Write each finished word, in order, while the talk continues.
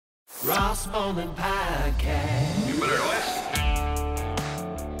Ross Bolen Podcast. You better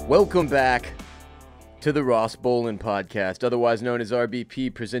listen. Welcome back to the Ross Bolen Podcast, otherwise known as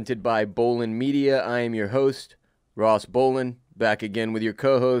RBP, presented by Bolen Media. I am your host, Ross Bolen, back again with your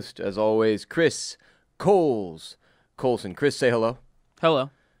co-host, as always, Chris Coulson. Chris, say hello. Hello.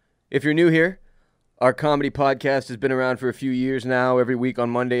 If you're new here, our comedy podcast has been around for a few years now. Every week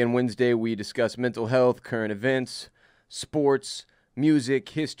on Monday and Wednesday, we discuss mental health, current events, sports, music,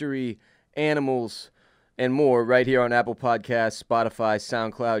 history, animals, and more right here on Apple Podcasts, Spotify,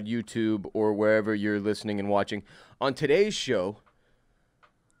 SoundCloud, YouTube, or wherever you're listening and watching. On today's show,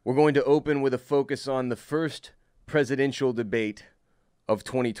 we're going to open with a focus on the first presidential debate of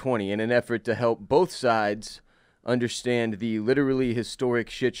 2020 in an effort to help both sides understand the literally historic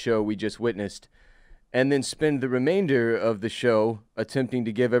shit show we just witnessed, and then spend the remainder of the show attempting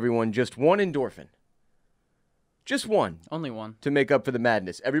to give everyone just one endorphin. Just one. Only one. To make up for the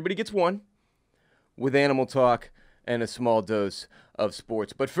madness. Everybody gets one, with animal talk and a small dose of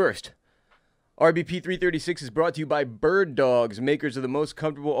sports. But first, RBP 336 is brought to you by Birddogs, makers of the most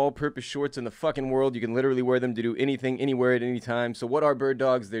comfortable all-purpose shorts in the fucking world. You can literally wear them to do anything, anywhere, at any time. So what are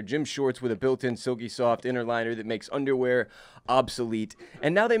Birddogs? They're gym shorts with a built-in silky soft inner liner that makes underwear obsolete.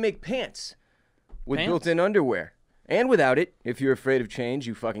 And now they make pants with built-in underwear. And without it, if you're afraid of change,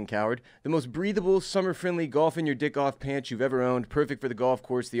 you fucking coward. The most breathable, summer-friendly golf-in-your-dick-off pants you've ever owned. Perfect for the golf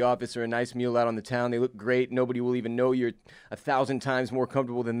course, the office, or a nice meal out on the town. They look great. Nobody will even know you're 1,000 times more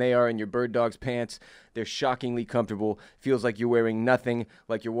comfortable than they are in your Birddogs pants. They're shockingly comfortable. Feels like you're wearing nothing,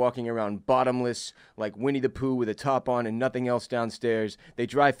 like you're walking around bottomless, like Winnie the Pooh with a top on and nothing else downstairs. They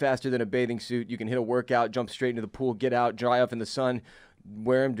dry faster than a bathing suit. You can hit a workout, jump straight into the pool, get out, dry off in the sun.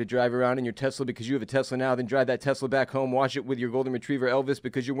 Wear them to drive around in your Tesla because you have a Tesla now, then drive that Tesla back home, wash it with your golden retriever Elvis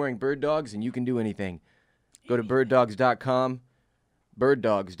because you're wearing Birddogs, and you can do anything. Go to birddogs.com,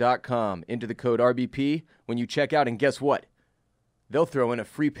 enter the code RBP when you check out, and guess what? They'll throw in a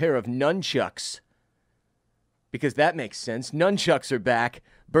free pair of nunchucks. Because that makes sense. Nunchucks are back.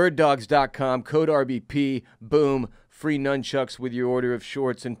 Birddogs.com, code RBP, boom, free nunchucks with your order of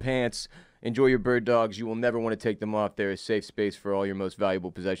shorts and pants. Enjoy your Birddogs. You will never want to take them off. They're a safe space for all your most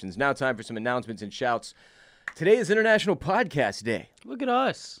valuable possessions. Now time for some announcements and shouts. Today is International Podcast Day. Look at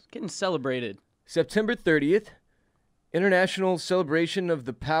us, getting celebrated. September 30th, International Celebration of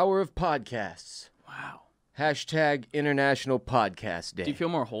the Power of Podcasts. Wow. Hashtag International Podcast Day. Do you feel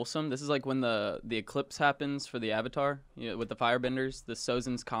more wholesome? This is like when the eclipse happens for the Avatar, with the firebenders, the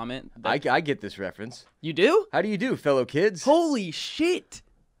Sozin's Comet. I get this reference. You do? How do you do, fellow kids? Holy shit!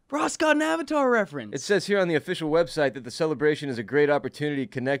 Ross got an Avatar reference. It says here on the official website that the celebration is a great opportunity to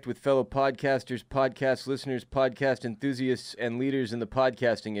connect with fellow podcasters, podcast listeners, podcast enthusiasts, and leaders in the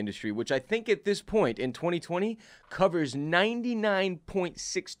podcasting industry, which I think at this point in 2020 covers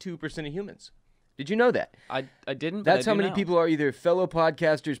 99.62% of humans. Did you know that? I didn't. That's how many now. people are either fellow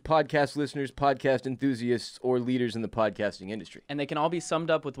podcasters, podcast listeners, podcast enthusiasts, or leaders in the podcasting industry. And they can all be summed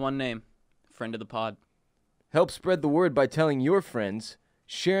up with one name: friend of the pod. Help spread the word by telling your friends,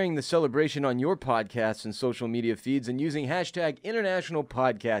 sharing the celebration on your podcasts and social media feeds, and using hashtag International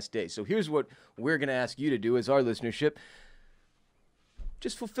Podcast Day. So here's what we're going to ask you to do as our listenership.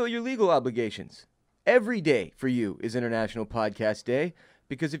 Just fulfill your legal obligations. Every day for you is International Podcast Day,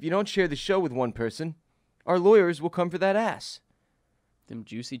 because if you don't share the show with one person, our lawyers will come for that ass. Them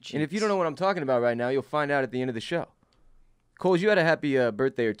juicy cheeks. And if you don't know what I'm talking about right now, you'll find out at the end of the show. Coles, you had a happy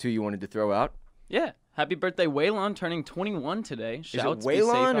birthday or two you wanted to throw out. Yeah. Happy birthday, Waylon, turning 21 today. Shouts, is it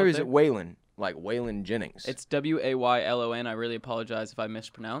Waylon or is it Waylon? Like Waylon Jennings? It's Waylon. I really apologize if I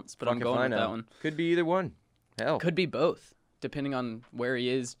mispronounce, but I'm going with that one. Could be either one. Hell. Could be both, depending on where he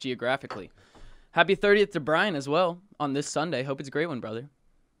is geographically. Happy 30th to Brian as well on this Sunday. Hope it's a great one, brother.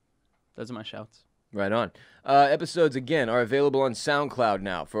 Those are my shouts. Right on. Episodes, again, are available on SoundCloud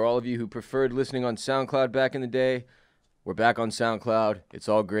now. For all of you who preferred listening on SoundCloud back in the day, we're back on SoundCloud. It's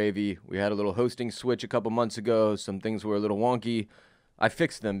all gravy. We had a little hosting switch a couple months ago. Some things were a little wonky. I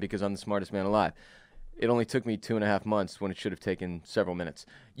fixed them because I'm the smartest man alive. It only took me 2.5 months when it should have taken several minutes.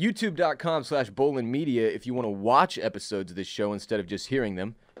 YouTube.com/Bolen Media if you want to watch episodes of this show instead of just hearing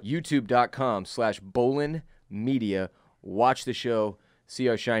them. YouTube.com/Bolen Media. Watch the show. See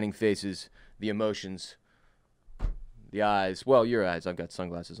our shining faces, the emotions, the eyes. Well, your eyes. I've got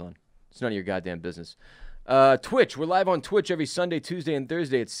sunglasses on. It's none of your goddamn business. Twitch. We're live on Twitch every Sunday, Tuesday, and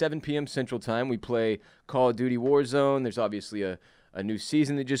Thursday at 7 p.m. Central Time. We play Call of Duty Warzone. There's obviously a a new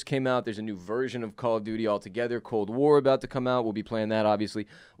season that just came out. There's a new version of Call of Duty altogether, Cold War, about to come out. We'll be playing that, obviously.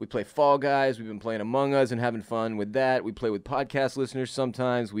 We play Fall Guys. We've been playing Among Us and having fun with that. We play with podcast listeners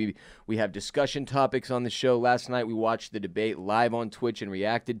sometimes. We have discussion topics on the show. Last night we watched the debate live on Twitch and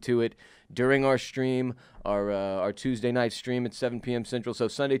reacted to it during our stream, our Tuesday night stream at 7 p.m. Central. So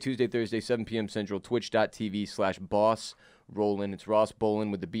Sunday, Tuesday, Thursday, 7 p.m. Central, twitch.tv/boss. Roland. It's Ross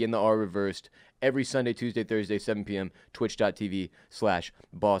Bolen with the B and the R reversed. Every Sunday, Tuesday, Thursday, 7 p.m.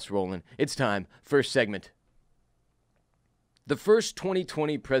 Twitch.tv/Boss Roland. It's time. First segment. The first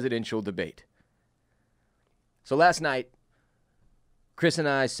 2020 presidential debate. So last night, Chris and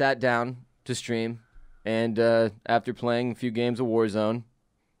I sat down to stream, and after playing a few games of Warzone,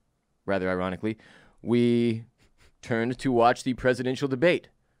 rather ironically, we turned to watch the presidential debate.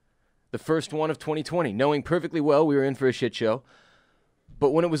 The first one of 2020, knowing perfectly well we were in for a shit show.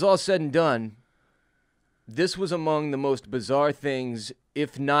 But when it was all said and done, this was among the most bizarre things,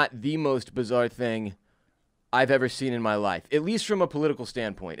 if not the most bizarre thing I've ever seen in my life, at least from a political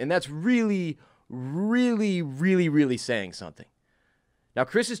standpoint. And that's really, really, really, really saying something. Now,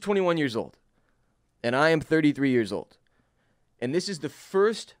 Chris is 21 years old, and I am 33 years old. And this is the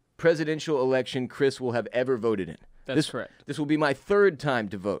first presidential election Chris will have ever voted in. That's correct. This will be my third time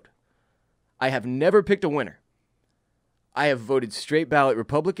to vote. I have never picked a winner. I have voted straight ballot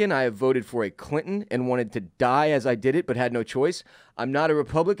Republican. I have voted for a Clinton and wanted to die as I did it, but had no choice. I'm not a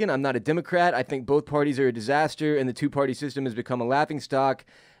Republican. I'm not a Democrat. I think both parties are a disaster, and the two-party system has become a laughingstock,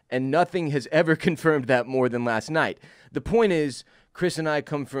 and nothing has ever confirmed that more than last night. The point is, Chris and I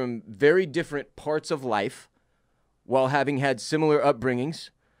come from very different parts of life while having had similar upbringings.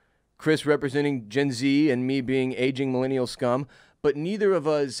 Chris representing Gen Z and me being aging millennial scum. But neither of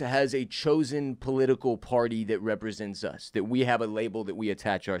us has a chosen political party that represents us, that we have a label that we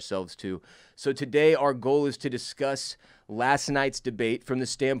attach ourselves to. So today our goal is to discuss last night's debate from the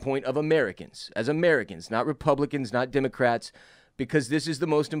standpoint of Americans, as Americans, not Republicans, not Democrats, because this is the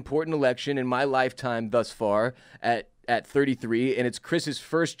most important election in my lifetime thus far at 33, and it's Chris's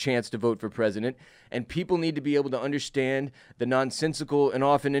first chance to vote for president, and people need to be able to understand the nonsensical and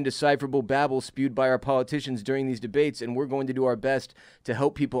often indecipherable babble spewed by our politicians during these debates, and we're going to do our best to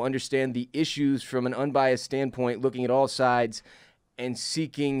help people understand the issues from an unbiased standpoint, looking at all sides and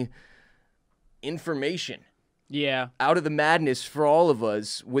seeking information out of the madness for all of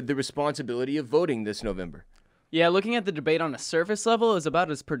us with the responsibility of voting this November. Yeah, looking at the debate on a surface level is about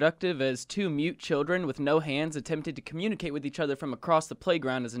as productive as two mute children with no hands attempted to communicate with each other from across the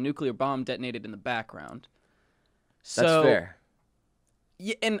playground as a nuclear bomb detonated in the background. That's fair.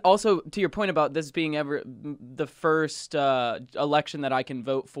 Yeah, and also to your point about this being ever the first election that I can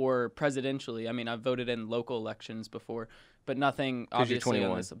vote for presidentially. I mean, I've voted in local elections before, but nothing obviously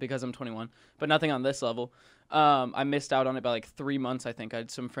on this, because I'm 21, but nothing on this level. I missed out on it by like 3 months, I think. I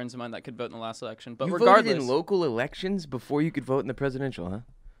had some friends of mine that could vote in the last election. But you regardless, voted in local elections before you could vote in the presidential, huh?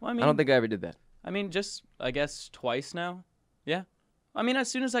 Well, I mean, I don't think I ever did that. I mean, just, I guess, twice now. Yeah. I mean,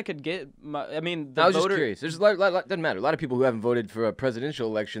 as soon as I could get I was just curious. There's doesn't matter. A lot of people who haven't voted for a presidential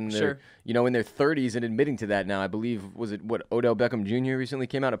election, they're, in their 30s and admitting to that now. I believe, Odell Beckham Jr. recently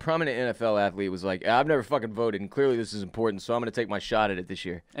came out. A prominent NFL athlete was like, I've never fucking voted, and clearly this is important, so I'm going to take my shot at it this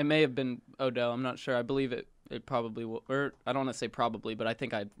year. It may have been Odell. I'm not sure. I believe it probably will. Or I don't want to say probably, but I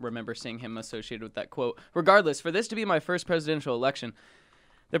think I remember seeing him associated with that quote. Regardless, for this to be my first presidential election,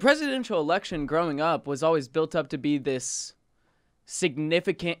 the presidential election growing up was always built up to be this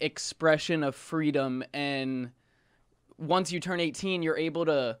significant expression of freedom, and once you turn 18 you're able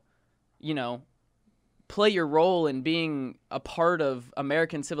to play your role in being a part of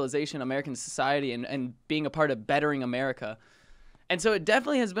American civilization, American society, and being a part of bettering America. And so it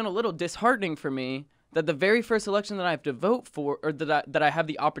definitely has been a little disheartening for me that the very first election that I have to vote for, or that I have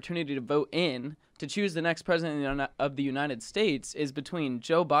the opportunity to vote in to choose the next president of the United States, is between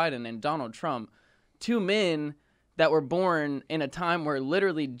Joe Biden and Donald Trump, two men that were born in a time where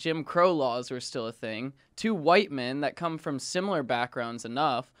literally Jim Crow laws were still a thing, two white men that come from similar backgrounds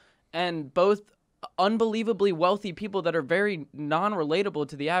enough, and both unbelievably wealthy people that are very non-relatable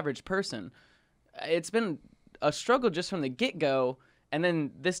to the average person. It's been a struggle just from the get-go, and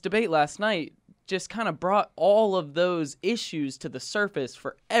then this debate last night just kind of brought all of those issues to the surface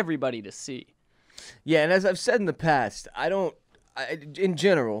for everybody to see. Yeah, and as I've said in the past, in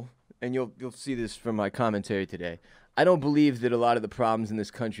general, and you'll see this from my commentary today, I don't believe that a lot of the problems in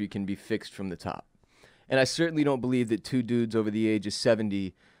this country can be fixed from the top. And I certainly don't believe that two dudes over the age of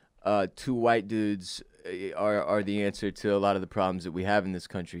 70, two white dudes, are the answer to a lot of the problems that we have in this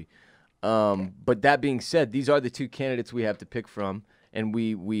country. But that being said, these are the two candidates we have to pick from. And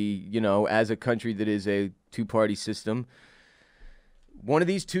we as a country that is a two-party system, one of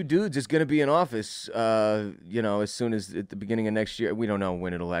these two dudes is going to be in office, as soon as at the beginning of next year. We don't know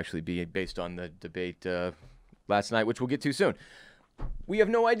when it'll actually be based on the debate last night, which we'll get to soon. We have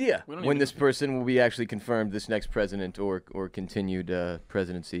no idea when this person will be actually confirmed, this next president or continued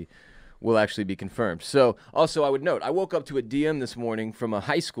presidency will actually be confirmed. So, also, I would note, I woke up to a DM this morning from a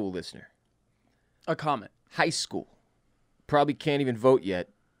high school listener. A comment. High school. Probably can't even vote yet.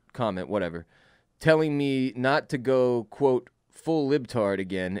 Comment, whatever. Telling me not to go, quote, full libtard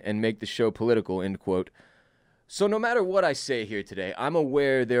again and make the show political, end quote. So no matter what I say here today, I'm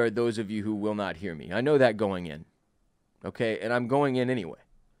aware there are those of you who will not hear me. I know that going in. Okay? And I'm going in anyway.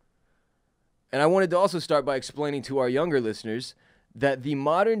 And I wanted to also start by explaining to our younger listeners that the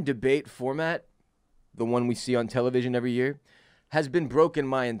modern debate format, the one we see on television every year, has been broken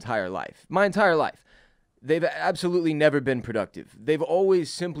my entire life. My entire life. They've absolutely never been productive. They've always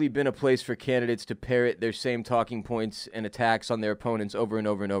simply been a place for candidates to parrot their same talking points and attacks on their opponents over and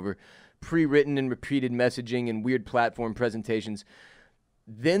over and over, pre-written and repeated messaging and weird platform presentations.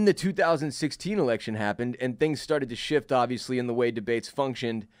 Then the 2016 election happened, and things started to shift, obviously, in the way debates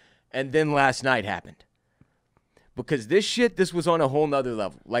functioned, and then last night happened. Because this was on a whole nother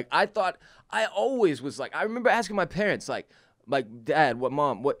level. Like, I always was like, I remember asking my parents, like, Dad,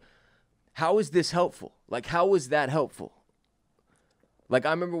 Mom, how is this helpful? Like, how was that helpful? Like, I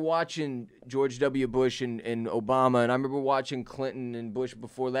remember watching George W. Bush and Obama, and I remember watching Clinton and Bush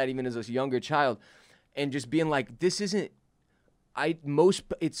before that, even as a younger child, and just being like, this isn't,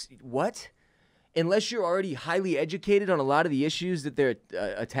 what? Unless you're already highly educated on a lot of the issues that they're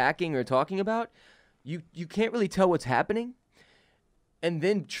attacking or talking about, you can't really tell what's happening. And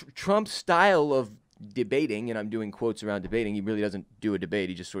then Trump's style of debating, and I'm doing quotes around debating, he really doesn't do a debate,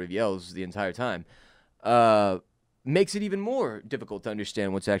 he just sort of yells the entire time, makes it even more difficult to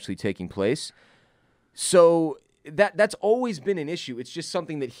understand what's actually taking place. So that's always been an issue. It's just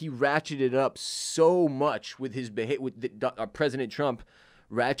something that he ratcheted up so much with his President Trump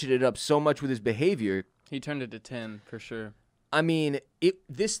ratcheted up so much with his behavior. He turned it to 10 for sure. I mean,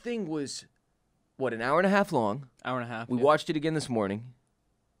 this thing was an hour and a half long. Hour and a half. We watched it again this morning.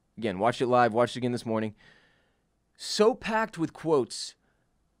 Again, watched it live, watched it again this morning. So packed with quotes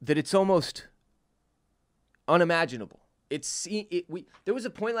that it's almost unimaginable. There was a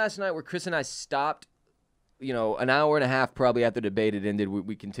point last night where Chris and I stopped, an hour and a half probably after the debate had ended.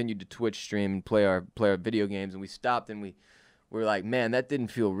 We continued to Twitch stream and play our video games, and we stopped and we were like, man, that didn't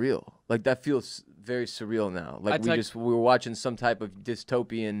feel real. Like, that feels very surreal now. Like, we were watching some type of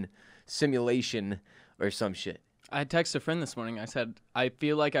dystopian simulation or some shit. I texted a friend this morning. I said, I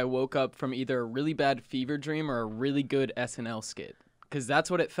feel like I woke up from either a really bad fever dream or a really good SNL skit. Because that's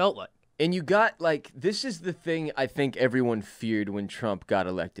what it felt like. And you got, this is the thing I think everyone feared when Trump got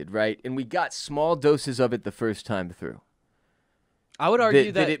elected, right? And we got small doses of it the first time through. I would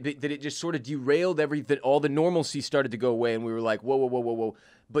argue that it just sort of derailed everything. All the normalcy started to go away, and we were like, whoa.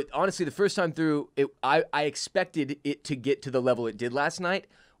 But honestly, the first time through, I expected it to get to the level it did last night.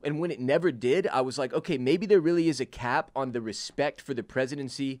 And when it never did, I was like, okay, maybe there really is a cap on the respect for the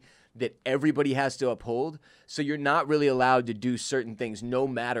presidency that everybody has to uphold. So you're not really allowed to do certain things no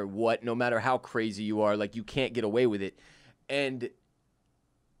matter what, no matter how crazy you are. Like, you can't get away with it. And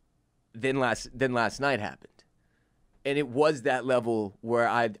then last night happened. And it was that level where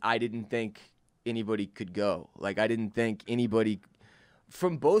I didn't think anybody could go. Like, I didn't think anybody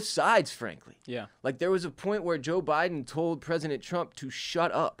from both sides, frankly. Yeah. Like, there was a point where Joe Biden told President Trump to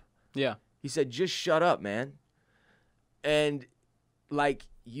shut up. Yeah. He said, just shut up, man. And, like,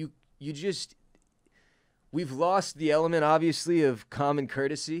 we've lost the element, obviously, of common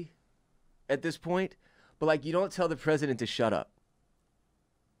courtesy at this point. But, like, you don't tell the president to shut up.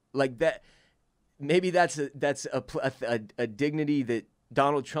 Like, that, maybe that's a dignity that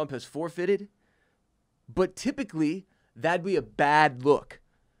Donald Trump has forfeited. But typically, that'd be a bad look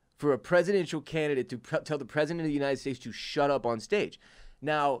for a presidential candidate to tell the president of the United States to shut up on stage.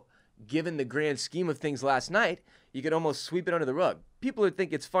 Now, given the grand scheme of things last night, you could almost sweep it under the rug. People would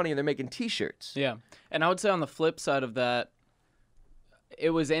think it's funny and they're making T-shirts. Yeah. And I would say on the flip side of that,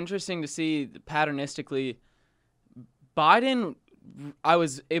 it was interesting to see patternistically, Biden, I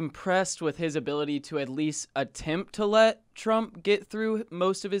was impressed with his ability to at least attempt to let Trump get through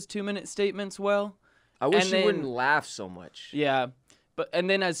most of his 2-minute statements well. I wish he wouldn't laugh so much. Yeah. And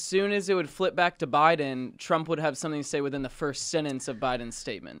then as soon as it would flip back to Biden, Trump would have something to say within the first sentence of Biden's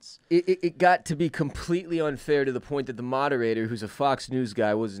statements. It got to be completely unfair to the point that the moderator, who's a Fox News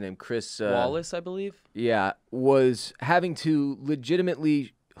guy, what was his name? Chris Wallace, I believe. Yeah, was having to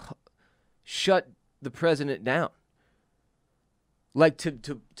legitimately shut the president down. Like,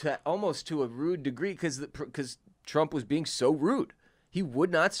 to almost to a rude degree, because Trump was being so rude. He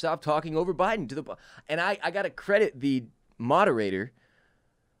would not stop talking over Biden and I got to credit the moderator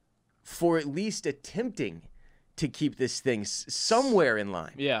for at least attempting to keep this thing somewhere in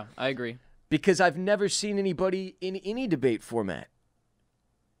line. Yeah, I agree. Because I've never seen anybody in any debate format,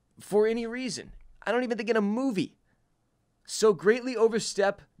 for any reason, I don't even think in a movie, so greatly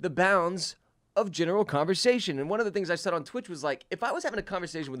overstep the bounds of general conversation. And one of the things I said on Twitch was like, if I was having a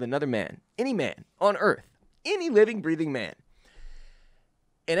conversation with another man, any man on earth, any living, breathing man,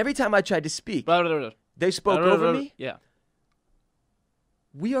 and every time I tried to speak, they spoke over me, yeah,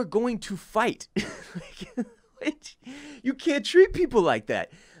 we are going to fight. You can't treat people like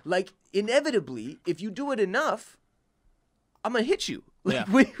that. Like, inevitably, if you do it enough, I'm going to hit you. Like,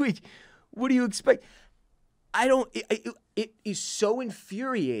 Yeah. What do you expect? It is so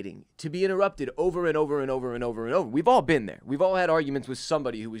infuriating to be interrupted over and over and over and over and over. We've all been there. We've all had arguments with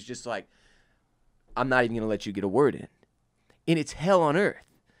somebody who was just like, I'm not even going to let you get a word in. And it's hell on earth.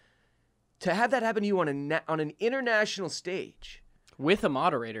 To have that happen to you on an international stage, with a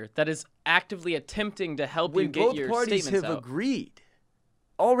moderator that is actively attempting to help you when get both your parties statements have out. agreed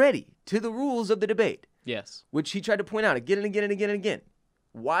already to the rules of the debate, Yes. which he tried to point out again and again and again and again.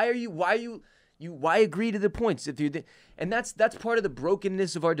 Why agree to the points if you? And that's part of the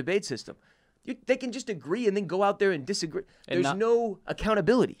brokenness of our debate system. They can just agree and then go out there and disagree. And There's no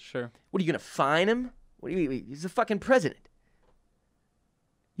accountability. Sure. What are you gonna fine him? He's the fucking president.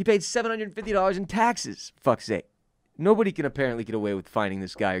 He paid $750 in taxes. Fuck's sake. Nobody can apparently get away with fining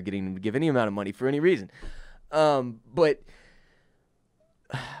this guy or getting him to give any amount of money for any reason. But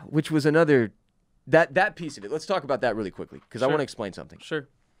which was another that piece of it. Let's talk about that really quickly because I want to explain something. Sure.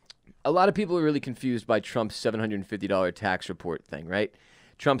 A lot of people are really confused by Trump's $750 tax report thing, right?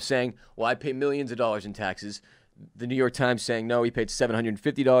 Trump saying, well, I pay millions of dollars in taxes. The New York Times saying, no, he paid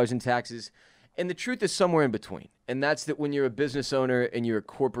 $750 in taxes. And the truth is somewhere in between. And that's that when you're a business owner and you're a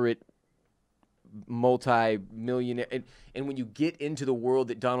corporate multi-millionaire, and when you get into the world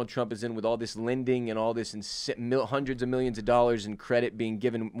that Donald Trump is in with all this lending and all this hundreds of millions of dollars in credit being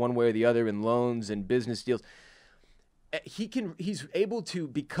given one way or the other in loans and business deals, he's able to,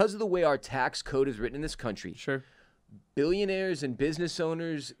 because of the way our tax code is written in this country, Sure. billionaires and business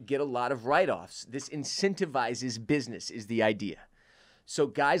owners get a lot of write-offs. This incentivizes business is the idea. So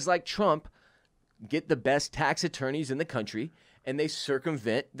guys like Trump get the best tax attorneys in the country, and they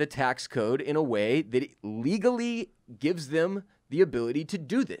circumvent the tax code in a way that it legally gives them the ability to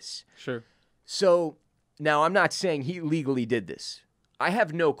do this. Sure. So now I'm not saying he legally did this. I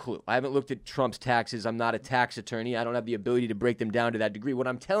have no clue. I haven't looked at Trump's taxes. I'm not a tax attorney. I don't have the ability to break them down to that degree. What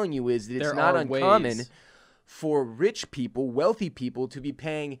I'm telling you is that it's not uncommon for rich people, wealthy people, to be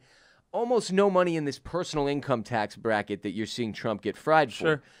paying almost no money in this personal income tax bracket that you're seeing Trump get fried for.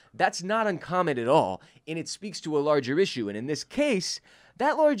 Sure. That's not uncommon at all, and it speaks to a larger issue. And in this case,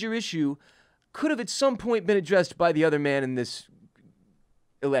 that larger issue could have at some point been addressed by the other man in this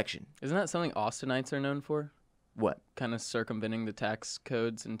election. Isn't that something Austinites are known for? What? Kind of circumventing the tax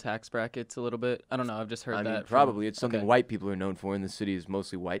codes and tax brackets a little bit? I don't know. I've just heard I that. mean, probably. It's something white people are known for, and the city is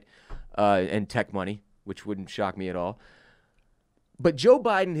mostly white, and tech money, which wouldn't shock me at all. But Joe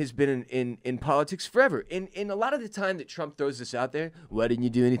Biden has been in politics forever. And a lot of the time that Trump throws this out there, why didn't you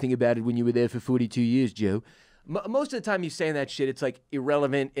do anything about it when you were there for 42 years, Joe? Most of the time he's saying that shit, it's like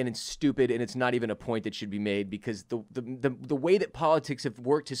irrelevant and it's stupid and it's not even a point that should be made because the way that politics have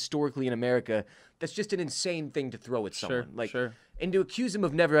worked historically in America, that's just an insane thing to throw at someone. Sure. And to accuse him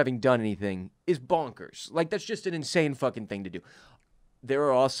of never having done anything is bonkers. Like, that's just an insane fucking thing to do. There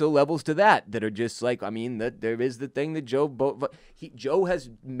are also levels to that are just like, I mean, that there is the thing that Joe has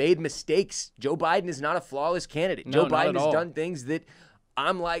made mistakes. Joe Biden is not a flawless candidate. No, Joe Biden has all. done things that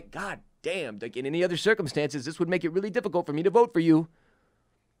I'm like, God damn, like in any other circumstances, this would make it really difficult for me to vote for you.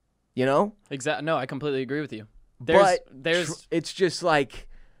 You know? Exactly. No, I completely agree with you. It's just like,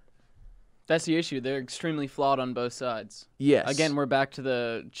 that's the issue. They're extremely flawed on both sides. yes. Again, we're back to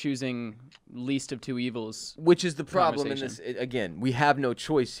the choosing least of two evils. Which is the problem in this. conversation. Again, we have no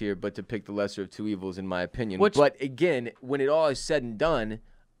choice here but to pick the lesser of two evils, in my opinion. Which- But again, when it all is said and done,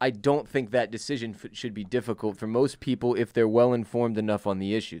 I don't think that decision should be difficult for most people if they're well informed enough on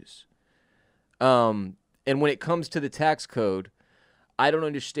the issues. And when it comes to the tax code, I don't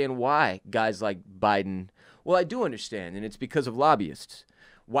understand why guys like Biden. Well, I do understand, and it's because of lobbyists.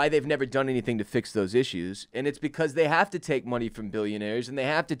 Why they've never done anything to fix those issues, and it's because they have to take money from billionaires and they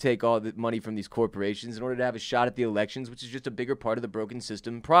have to take all the money from these corporations in order to have a shot at the elections, which is just a bigger part of the broken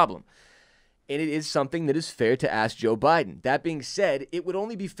system problem. And it is something that is fair to ask Joe Biden. That being said, it would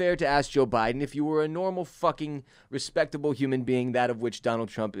only be fair to ask Joe Biden if you were a normal fucking respectable human being, that of which Donald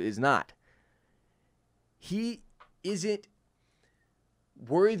Trump is not. He isn't.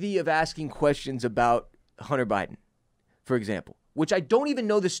 worthy of asking questions about Hunter Biden, for example, which I don't even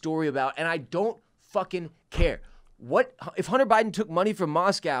know the story about, and I don't fucking care. What if Hunter Biden took money from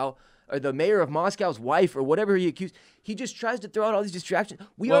Moscow or the mayor of Moscow's wife or whatever he accused? He just tries to throw out all these distractions.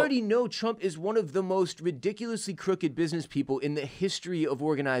 We already know Trump is one of the most ridiculously crooked business people in the history of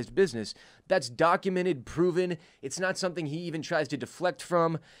organized business. That's documented, proven. It's not something he even tries to deflect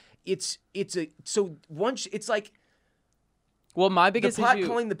from. Well, my biggest the pot issue,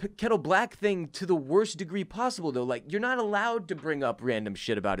 calling the kettle black thing to the worst degree possible, though. Like, you're not allowed to bring up random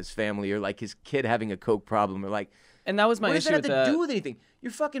shit about his family or like his kid having a coke problem or like. and that was my What does issue that with have to that. do with anything?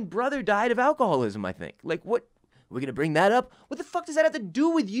 Your fucking brother died of alcoholism, I think. Like, what? We're gonna bring that up? What the fuck does that have to do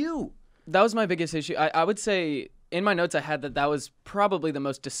with you? That was my biggest issue. I would say in my notes I had that was probably the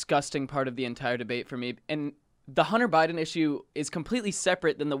most disgusting part of the entire debate for me. And the Hunter Biden issue is completely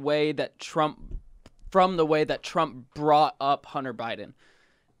separate than the way that Trump brought up Hunter Biden.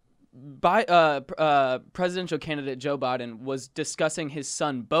 Presidential candidate Joe Biden was discussing his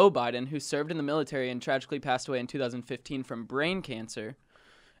son Beau Biden, who served in the military and tragically passed away in 2015 from brain cancer.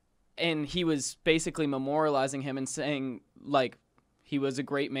 And he was basically memorializing him and saying, like, he was a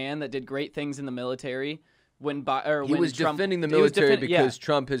great man that did great things in the military. He was defending the military because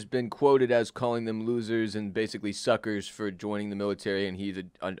Trump has been quoted as calling them losers and basically suckers for joining the military, and he's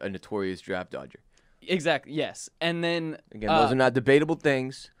a notorious draft dodger. Exactly, yes. And then... Again, those are not debatable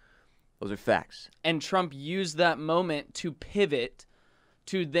things. Those are facts. And Trump used that moment to pivot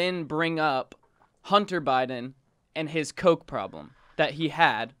to then bring up Hunter Biden and his coke problem that he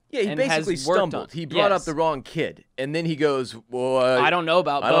had. Yeah, he and basically has worked stumbled. on. He brought up the wrong kid. And then he goes, well... I don't know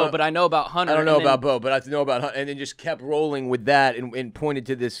about Beau, but I know about Hunter. I don't know about Beau, but I know about Hunter. And then just kept rolling with that and pointed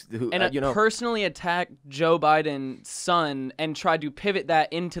to this... personally attacked Joe Biden's son and tried to pivot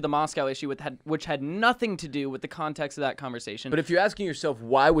that into the Moscow issue, which had nothing to do with the context of that conversation. But if you're asking yourself,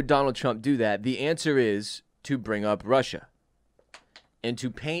 why would Donald Trump do that? The answer is to bring up Russia and to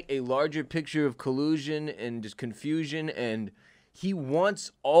paint a larger picture of collusion and just confusion, and he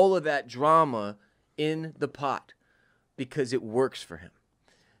wants all of that drama in the pot because it works for him.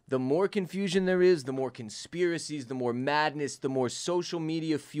 The more confusion there is, the more conspiracies, the more madness, the more social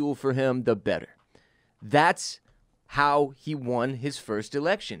media fuel for him, the better. That's how he won his first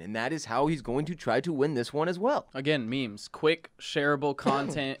election, and that is how he's going to try to win this one as well. Again, memes, quick, shareable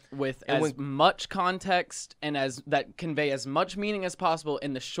content with much context and that convey as much meaning as possible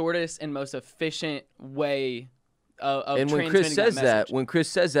in the shortest and most efficient way of and when Chris says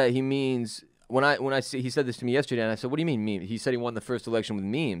that, he means he said this to me yesterday, and I said, "What do you mean memes?" He said he won the first election with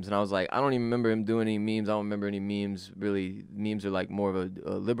memes, and I was like, "I don't even remember him doing any memes. I don't remember any memes. Really, memes are like more of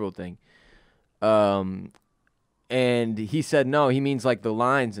a liberal thing." And he said, no, he means like the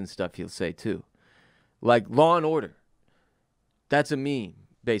lines and stuff. He'll say too, like Law and Order. That's a meme,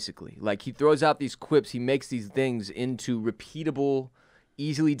 basically. Like, he throws out these quips. He makes these things into repeatable,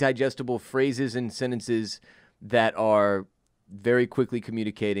 easily digestible phrases and sentences that are very quickly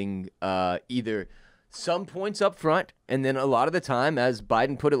communicating either some points up front, and then a lot of the time, as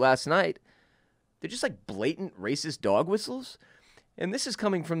Biden put it last night, they're just like blatant racist dog whistles. And this is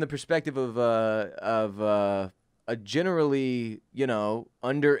coming from the perspective of a generally,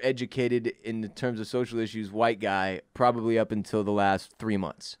 undereducated in terms of social issues white guy, probably up until the last 3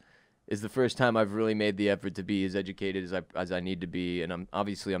 months. Is the first time I've really made the effort to be as educated as I need to be, and I'm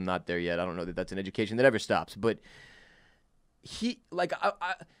not there yet. I don't know that that's an education that ever stops, but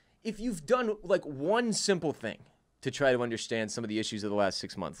if you've done like one simple thing to try to understand some of the issues of the last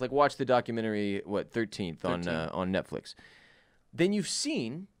 6 months, like watch the documentary 13th on Netflix, then you've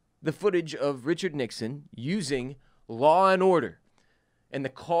seen the footage of Richard Nixon using Law and Order and the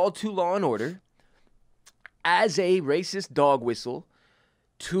call to Law and Order as a racist dog whistle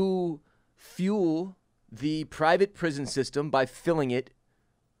to fuel the private prison system by filling it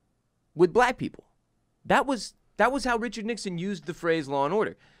with black people. That was how Richard Nixon used the phrase Law and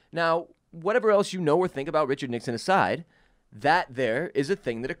Order. Now, whatever else you know or think about Richard Nixon aside, that there is a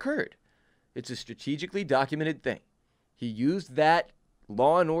thing that occurred. It's a strategically documented thing. He used that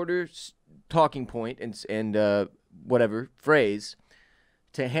Law and Order talking point and whatever phrase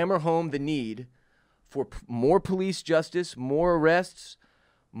to hammer home the need for more police justice, more arrests,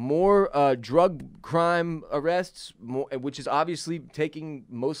 more drug crime arrests, which is obviously taking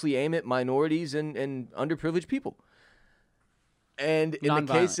mostly aim at minorities and underprivileged people. And in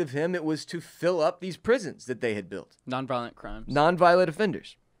the case of him, it was to fill up these prisons that they had built. Nonviolent crimes. Nonviolent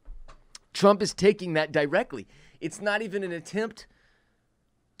offenders. Trump is taking that directly. It's not even an attempt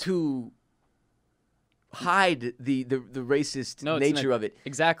to hide the racist nature of it.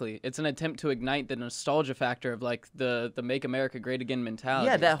 Exactly. It's an attempt to ignite the nostalgia factor of like the Make America Great Again mentality.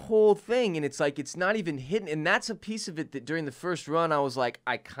 Yeah, that whole thing, and it's like it's not even hidden, and that's a piece of it that during the first run I was like,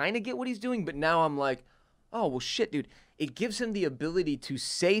 I kind of get what he's doing, but now I'm like, oh well, shit, dude. It gives him the ability to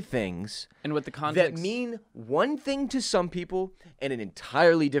say things and with the context that mean one thing to some people and an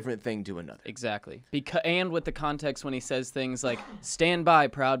entirely different thing to another. Exactly. And with the context when he says things like "Stand by,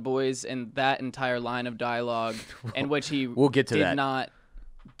 Proud Boys" and that entire line of dialogue, in which he did not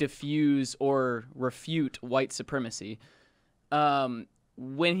diffuse or refute white supremacy. When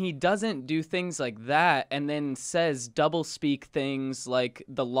he doesn't do things like that and then says doublespeak things like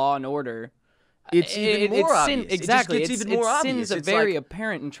the Law and Order. It's even more obvious. Exactly. It just gets even more obvious. It sends a very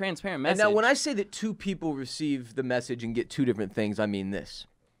apparent and transparent message. And now when I say that two people receive the message and get two different things, I mean this.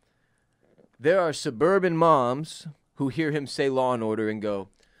 There are suburban moms who hear him say Law and Order and go,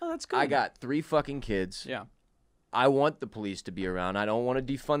 oh, that's good. I got 3 fucking kids. Yeah. I want the police to be around. I don't want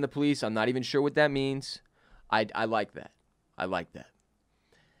to defund the police. I'm not even sure what that means. I like that. I like that.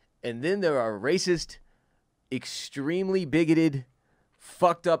 And then there are racist, extremely bigoted,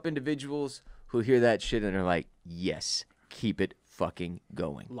 fucked up individuals who hear that shit and are like, yes, keep it fucking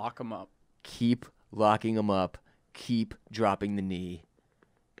going. Lock them up. Keep locking them up. Keep dropping the knee.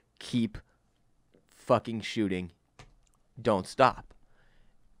 Keep fucking shooting. Don't stop.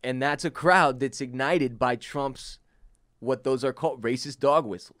 And that's a crowd that's ignited by Trump's, what those are called, racist dog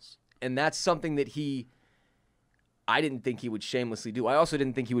whistles. And that's something that I didn't think he would shamelessly do. I also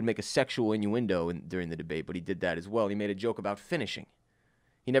didn't think he would make a sexual innuendo during the debate, but he did that as well. He made a joke about finishing.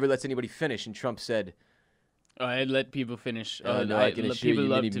 He never lets anybody finish, and Trump said, I let people finish. No, I can assure you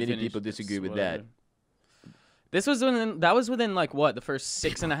many people disagree with that. That was within like what, the first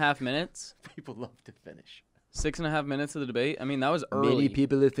 6.5 minutes? People love to finish. 6.5 minutes of the debate? I mean, that was early. Many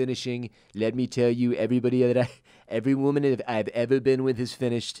people are finishing. Let me tell you, every woman that I've ever been with has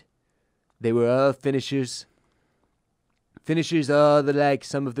finished. They were all finishers. Finishers all the like,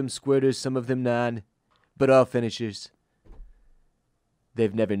 some of them squirters, some of them non, but all finishers.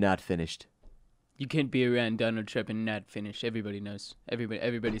 They've never not finished. You can't be around Donald Trump and not finish. Everybody knows.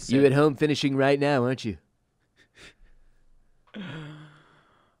 Everybody's said. You're at home finishing right now, aren't you?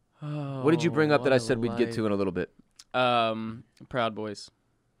 What did you bring up that I said we'd get to in a little bit? Proud Boys.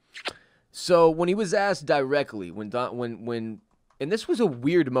 So when he was asked directly, when and this was a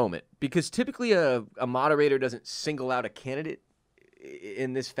weird moment because typically a moderator doesn't single out a candidate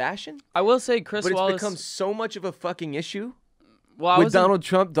in this fashion. I will say Chris Wallace. But it's become so much of a fucking issue. With Donald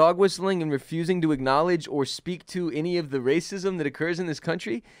Trump dog whistling and refusing to acknowledge or speak to any of the racism that occurs in this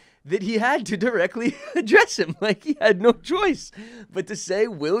country, that he had to directly address him. Like, he had no choice but to say,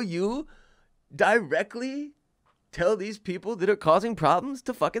 will you directly tell these people that are causing problems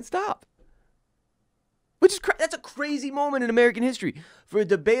to fucking stop? Which is that's a crazy moment in American history for a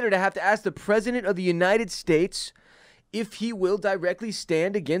debater to have to ask the President of the United States if he will directly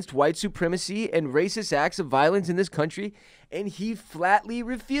stand against white supremacy and racist acts of violence in this country, and he flatly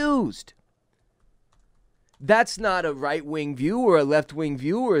refused. That's not a right-wing view or a left-wing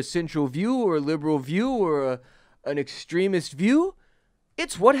view or a central view or a liberal view or an extremist view.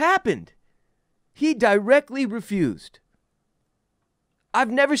 It's what happened. He directly refused.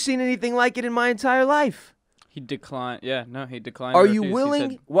 I've never seen anything like it in my entire life. He declined. Yeah, no, he declined. Are you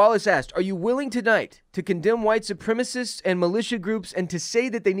willing, Wallace asked, are you willing tonight to condemn white supremacists and militia groups and to say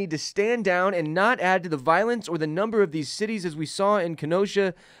that they need to stand down and not add to the violence or the number of these cities as we saw in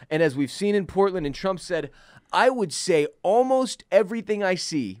Kenosha and as we've seen in Portland? And Trump said, I would say almost everything I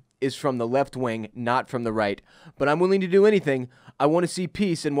see is from the left wing, not from the right. But I'm willing to do anything. I want to see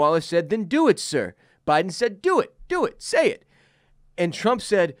peace. And Wallace said, then do it, sir. Biden said, do it, say it. And Trump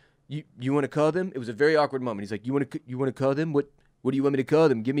said, you want to call them? It was a very awkward moment. He's like, you want to call them? What do you want me to call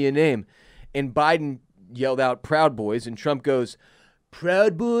them? Give me a name. And Biden yelled out, Proud Boys. And Trump goes,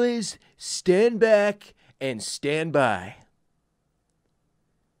 Proud Boys, stand back and stand by.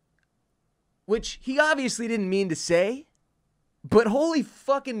 Which he obviously didn't mean to say, but holy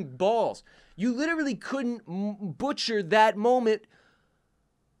fucking balls. You literally couldn't butcher that moment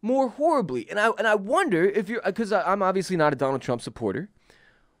more horribly. And I wonder if you're, because I'm obviously not a Donald Trump supporter.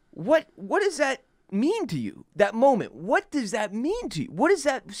 What does that mean to you, that moment? What does that mean to you? What does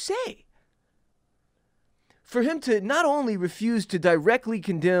that say? For him to not only refuse to directly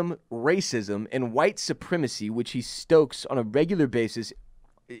condemn racism and white supremacy, which he stokes on a regular basis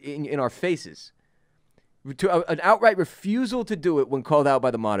in our faces, to an outright refusal to do it when called out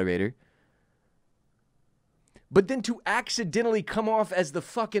by the moderator, but then to accidentally come off as the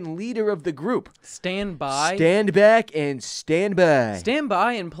fucking leader of the group. Stand by. Stand back and stand by. Stand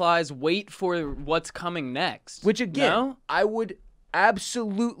by implies wait for what's coming next. Which, again, no? I would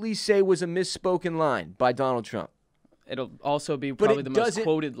absolutely say was a misspoken line by Donald Trump. It'll also be probably the most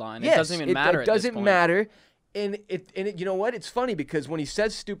quoted line. Yes, it doesn't even matter. It doesn't at this point. matter. And you know what? It's funny because when he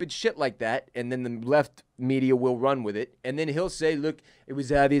says stupid shit like that, and then the left media will run with it, and then he'll say, "Look, it was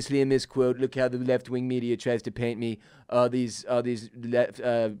obviously a misquote. Look how the left-wing media tries to paint me. These left,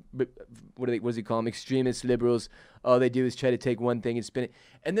 what does he call them? Extremist liberals. All they do is try to take one thing and spin it,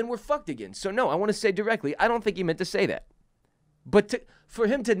 and then we're fucked again." So no, I want to say directly, I don't think he meant to say that. But for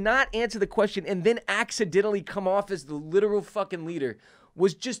him to not answer the question and then accidentally come off as the literal fucking leader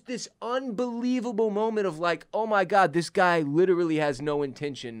was just this unbelievable moment of like, oh my God, this guy literally has no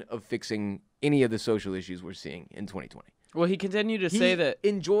intention of fixing any of the social issues we're seeing in 2020. Well, he continued to say that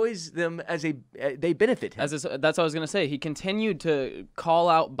enjoys them as they benefit him. that's what I was going to say. He continued to call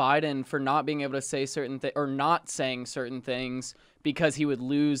out Biden for not being able to say certain things or not saying certain things because he would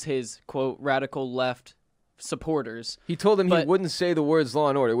lose his, quote, radical left supporters. He told them he wouldn't say the words law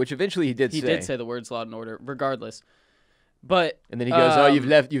and order, which eventually he did say. He did say the words law and order, regardless. But and then he goes, "Oh,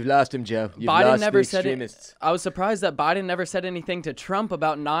 you've lost him, Joe. You've Biden lost never the said extremists." I was surprised that Biden never said anything to Trump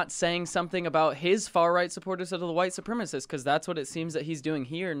about not saying something about his far right supporters of the white supremacists, because that's what it seems that he's doing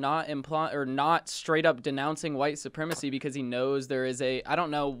here, not straight up denouncing white supremacy because he knows there is I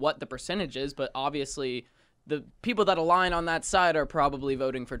don't know what the percentage is, but obviously the people that align on that side are probably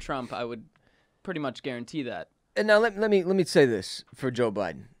voting for Trump. I would pretty much guarantee that. And now let me say this for Joe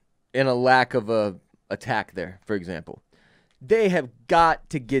Biden, in a lack of a attack there, for example. They have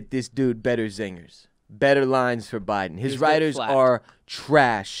got to get this dude better zingers, better lines for Biden. His writers are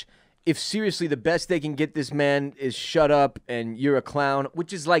trash. If seriously the best they can get this man is shut up and you're a clown,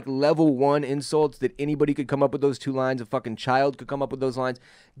 which is like level 1 insults that anybody could come up with those 2 lines. A fucking child could come up with those lines.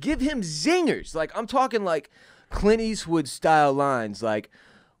 Give him zingers. Like, I'm talking like Clint Eastwood style lines like,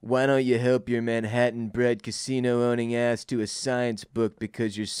 "Why don't you help your Manhattan-bred casino-owning ass to a science book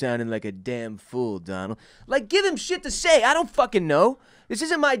because you're sounding like a damn fool, Donald?" Like, give him shit to say. I don't fucking know. This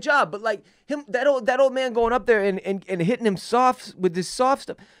isn't my job. But like that old man going up there and hitting him soft with this soft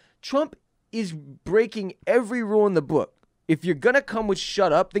stuff. Trump is breaking every rule in the book. If you're gonna come with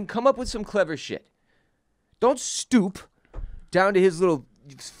shut up, then come up with some clever shit. Don't stoop down to his little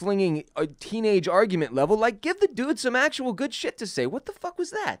flinging a teenage argument level. Like, give the dude some actual good shit to say. What the fuck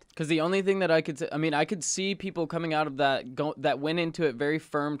was that? Because the only thing that I could see people coming out of that that went into it very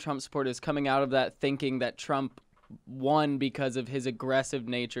firm Trump supporters coming out of that thinking that Trump won because of his aggressive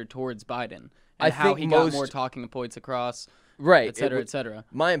nature towards Biden and how he got more talking points across. Right, et cetera, et cetera.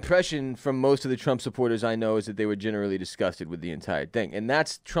 My impression from most of the Trump supporters I know is that they were generally disgusted with the entire thing. And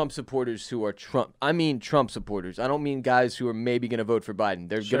that's Trump supporters who are Trump. I mean Trump supporters. I don't mean guys who are maybe going to vote for Biden.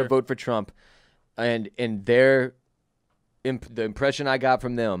 They're going to vote for Trump. And the impression I got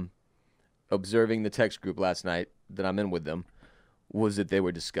from them, observing the text group last night that I'm in with them, was that they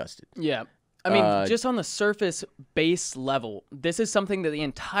were disgusted. Yeah. I mean, just on the surface base level, this is something that the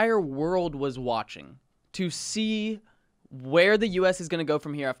entire world was watching to see where the U.S. is going to go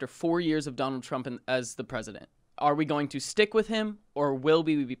from here after 4 years of Donald Trump as the president. Are we going to stick with him, or will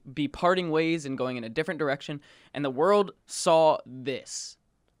we be parting ways and going in a different direction? And the world saw this.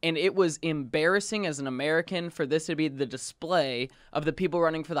 And it was embarrassing as an American for this to be the display of the people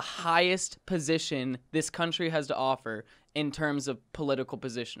running for the highest position this country has to offer in terms of political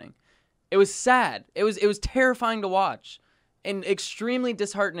positioning. It was sad. It was terrifying to watch. And extremely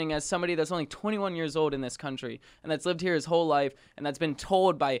disheartening as somebody that's only 21 years old in this country and that's lived here his whole life and that's been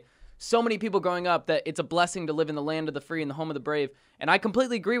told by so many people growing up that it's a blessing to live in the land of the free and the home of the brave. And I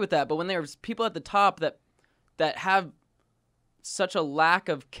completely agree with that. But when there's people at the top that have such a lack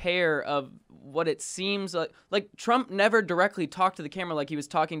of care of what it seems like Trump never directly talked to the camera like he was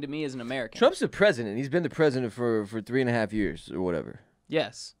talking to me as an American. Trump's the president. He's been the president for 3.5 years or whatever.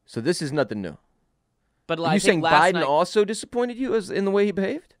 Yes. So this is nothing new. But Are you saying Biden also disappointed you in the way he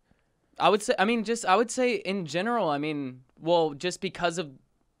behaved? I would say in general, just because of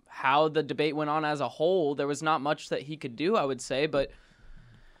how the debate went on as a whole, there was not much that he could do, I would say, but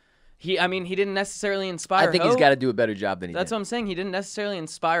he didn't necessarily inspire hope. I think he's got to do a better job than he did. That's what I'm saying. He didn't necessarily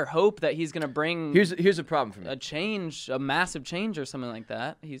inspire hope that he's going to bring Here's a problem for me. a massive change or something like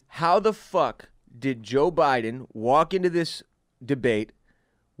that. How the fuck did Joe Biden walk into this debate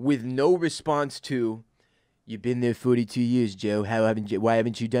with no response to, "You've been there 42 years, Joe. Why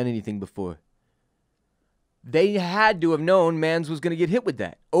haven't you done anything before?" They had to have known Mans was going to get hit with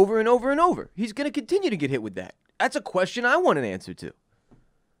that over and over and over. He's going to continue to get hit with that. That's a question I want an answer to.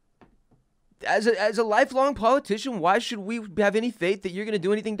 as a lifelong politician, why should we have any faith that you're going to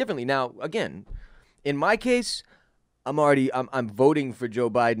do anything differently? Now, again, in my case, I'm voting for Joe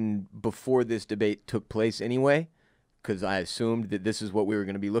Biden before this debate took place anyway, because I assumed that this is what we were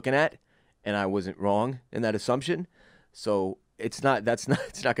going to be looking at, and I wasn't wrong in that assumption. So it's not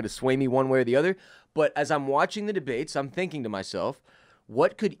going to sway me one way or the other. But as I'm watching the debates, I'm thinking to myself,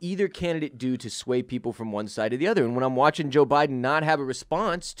 what could either candidate do to sway people from one side or the other? And when I'm watching Joe Biden not have a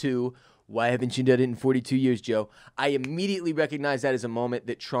response to, why haven't you done it in 42 years, Joe? I immediately recognize that as a moment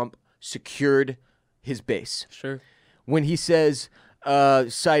that Trump secured his base. Sure. When he says,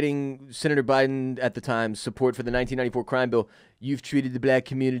 citing Senator Biden at the time, support for the 1994 crime bill, you've treated the black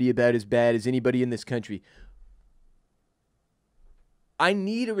community about as bad as anybody in this country. I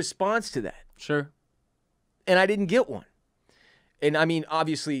need a response to that. Sure. And I didn't get one. And I mean,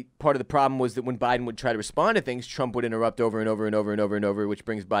 obviously, part of the problem was that when Biden would try to respond to things, Trump would interrupt over and over and over and over and over, which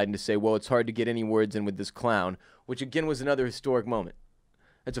brings Biden to say, well, it's hard to get any words in with this clown, which again was another historic moment.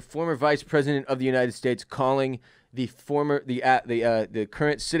 That's a former vice president of the United States calling the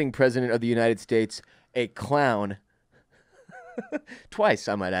current sitting president of the United States a clown twice,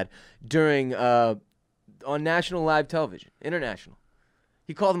 I might add, during on national live television, international.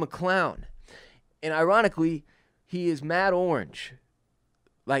 He called him a clown. And ironically, he is mad orange.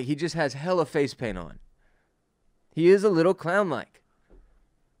 Like, he just has hella face paint on. He is a little clown-like.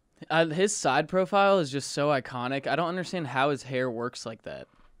 His side profile is just so iconic. I don't understand how his hair works like that.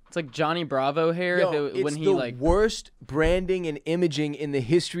 It's like Johnny Bravo hair. It's the worst branding and imaging in the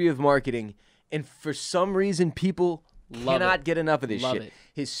history of marketing, and for some reason, people cannot get enough of this shit. It.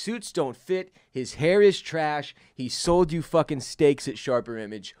 His suits don't fit. His hair is trash. He sold you fucking steaks at Sharper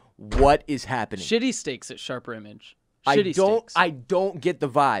Image. What is happening? Shitty steaks at Sharper Image. I don't get the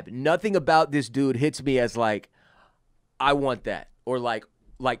vibe. Nothing about this dude hits me as like, I want that, or like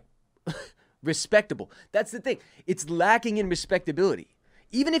respectable. That's the thing. It's lacking in respectability.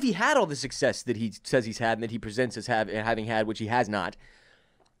 Even if he had all the success that he says he's had and that he presents as having had, which he has not,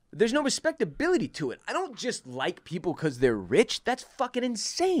 there's no respectability to it. I don't just like people because they're rich. That's fucking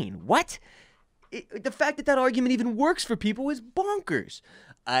insane. What? The fact that argument even works for people is bonkers.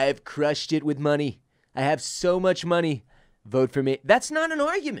 I've crushed it with money. I have so much money. Vote for me. That's not an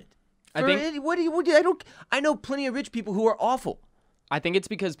argument. I know plenty of rich people who are awful. I think it's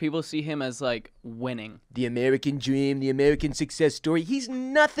because people see him as like winning. The American dream, the American success story.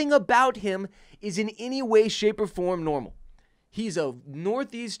 Nothing about him is in any way, shape, or form normal. He's a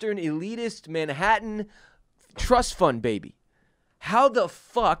northeastern elitist Manhattan trust fund baby. How the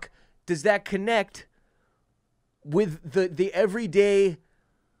fuck does that connect with the everyday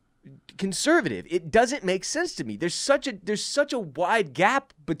conservative? It doesn't make sense to me. There's such a wide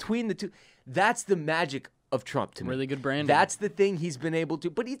gap between the two. That's the magic of Trump to me. Really good branding. That's the thing he's been able to.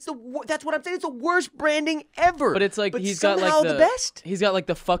 But that's what I'm saying. It's the worst branding ever. But it's like he's got like the best. He's got like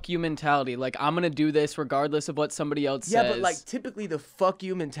the fuck you mentality. Like, I'm gonna do this regardless of what somebody else says. Yeah, but like typically the fuck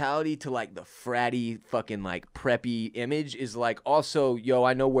you mentality to like the fratty fucking like preppy image is like also, yo,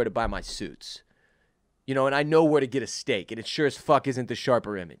 I know where to buy my suits. You know, and I know where to get a steak, and it sure as fuck isn't the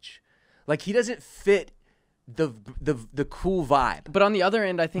Sharper Image. Like, he doesn't fit the cool vibe. But on the other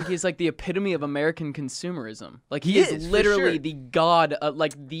end, I think he's like the epitome of American consumerism. Like, he is literally the god,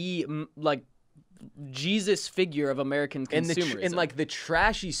 like Jesus figure of American consumerism. And like the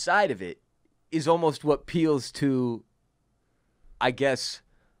trashy side of it is almost what appeals to, I guess,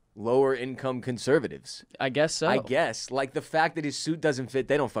 lower income conservatives. I guess so. I guess. Like the fact that his suit doesn't fit,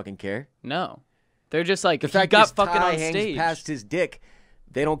 they don't fucking care. No. They're just like, the fact he got his fucking tie on hangs stage. past his dick,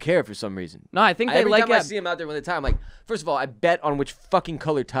 they don't care for some reason. No, I think they every like time I see him out there with the tie, I'm like, first of all, I bet on which fucking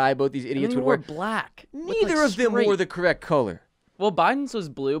color tie both these idiots would wear. Black. Neither of them wore the correct color. Well, Biden's was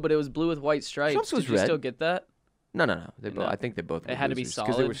blue, but it was blue with white stripes. Trump's was Did you red. still get that? No. I think they both. It had to be solid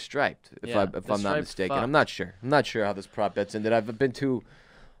because they were striped. If I'm not mistaken, fucked. I'm not sure. I'm not sure how this prop bets ended. I've been too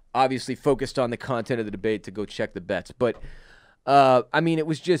obviously focused on the content of the debate to go check the bets. But I mean,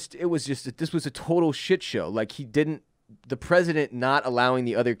 this was a total shit show. Like the president not allowing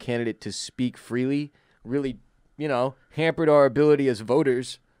the other candidate to speak freely really, hampered our ability as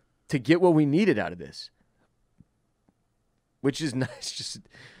voters to get what we needed out of this. Which is nice.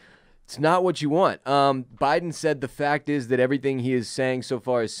 It's not what you want. Biden said the fact is that everything he is saying so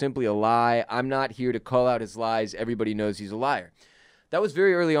far is simply a lie. I'm not here to call out his lies. Everybody knows he's a liar. That was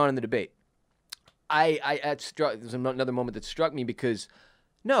very early on in the debate. There's another moment that struck me because,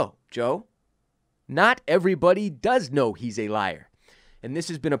 no, Joe, not everybody does know he's a liar. And this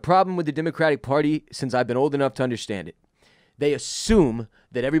has been a problem with the Democratic Party since I've been old enough to understand it. They assume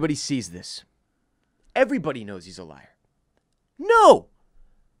that everybody sees this. Everybody knows he's a liar. No!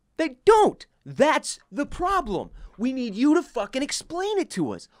 They don't. That's the problem. We need you to fucking explain it to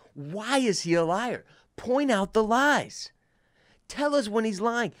us. Why is he a liar? Point out the lies. Tell us when he's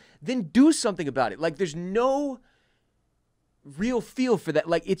lying. Then do something about it. Like, there's no real feel for that.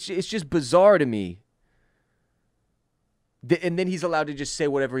 Like, it's just bizarre to me. And then he's allowed to just say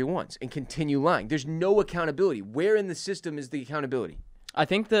whatever he wants and continue lying. There's no accountability. Where in the system is the accountability? I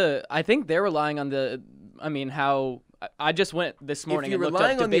think they're relying on how I just went this morning and looked up If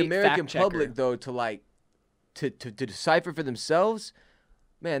you're relying on the American fact-checker. public, though, to decipher for themselves,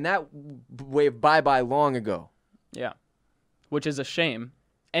 man, that wave bye-bye long ago. Yeah, which is a shame.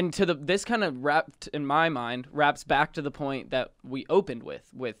 And this kind of in my mind, wraps back to the point that we opened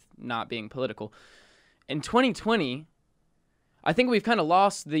with not being political. In 2020, I think we've kind of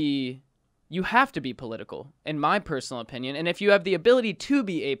lost you have to be political, in my personal opinion. And if you have the ability to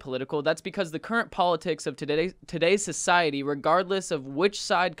be apolitical, that's because the current politics of today's society, regardless of which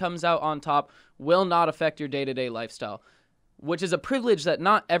side comes out on top, will not affect your day-to-day lifestyle, which is a privilege that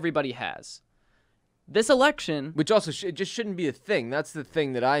not everybody has. This election... Which also, it just shouldn't be a thing. That's the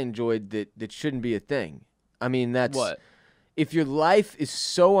thing that I enjoyed that shouldn't be a thing. I mean, that's... What? If your life is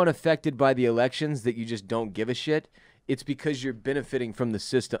so unaffected by the elections that you just don't give a shit, it's because you're benefiting from the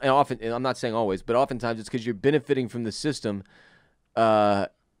system. And I'm not saying always, but oftentimes it's because you're benefiting from the system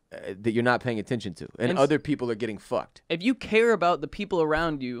that you're not paying attention to. And other people are getting fucked. If you care about the people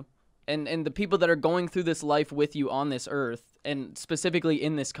around you and the people that are going through this life with you on this earth, and specifically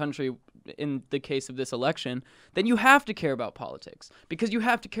in this country, in the case of this election, then you have to care about politics because you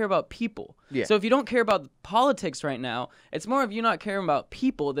have to care about people. Yeah. So if you don't care about politics right now, it's more of you not caring about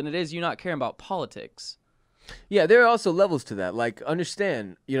people than it is you not caring about politics. Yeah, there are also levels to that. Like,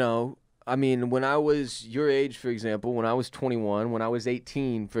 understand, I mean, when I was your age, for example, when I was 21, when I was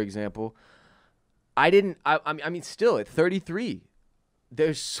 18, for example, I mean, still at 33,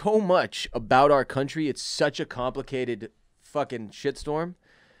 there's so much about our country. It's such a complicated fucking shitstorm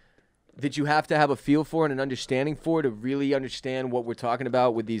that you have to have a feel for and an understanding for to really understand what we're talking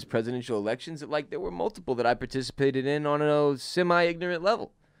about with these presidential elections. Like, there were multiple that I participated in on a semi-ignorant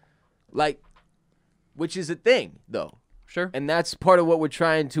level. Like, which is a thing, though. Sure. And that's part of what we're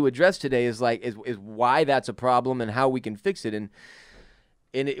trying to address today is why that's a problem and how we can fix it. And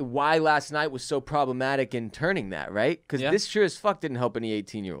why last night was so problematic in turning that, right? Because this sure as fuck didn't help any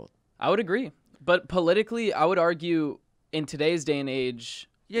 18-year-old. I would agree. But politically, I would argue in today's day and age,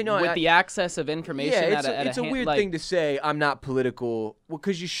 with the access of information it's a weird thing to say, I'm not political. Well,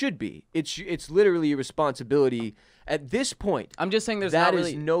 because you should be. It's literally your responsibility. At this point, I'm just saying there's that not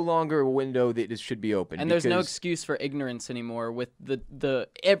really... is no longer a window that should be open. And there's no excuse for ignorance anymore with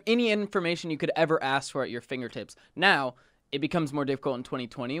any information you could ever ask for at your fingertips. Now, it becomes more difficult in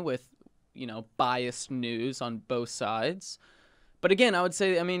 2020 with, biased news on both sides. But again, I would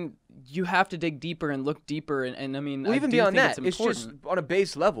say, you have to dig deeper and look deeper. And well, even beyond that, it's just on a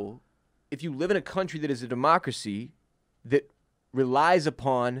base level. If you live in a country that is a democracy that relies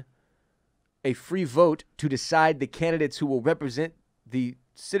upon a free vote to decide the candidates who will represent the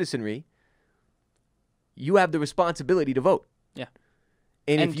citizenry, you have the responsibility to vote. Yeah.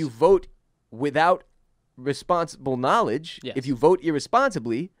 And if you vote without responsible knowledge, if you vote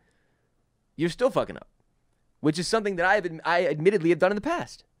irresponsibly, you're still fucking up, which is something that I admittedly have done in the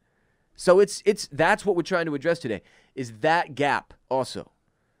past. So that's what we're trying to address today, is that gap also.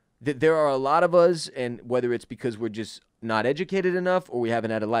 That there are a lot of us, and whether it's because we're just not educated enough or we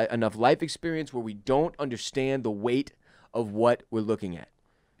haven't had enough life experience where we don't understand the weight of what we're looking at.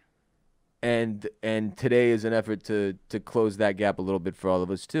 And today is an effort to close that gap a little bit for all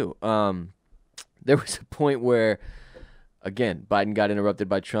of us too. There was a point where, again, Biden got interrupted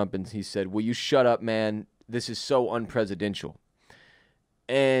by Trump and he said, "Will you shut up, man? This is so unpresidential."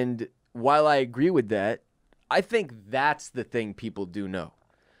 And while I agree with that, I think that's the thing people do know.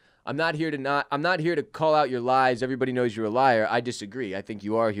 I'm not here to call out your lies. Everybody knows you're a liar. I disagree. I think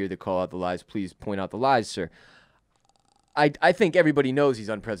you are here to call out the lies. Please point out the lies, sir. I think everybody knows he's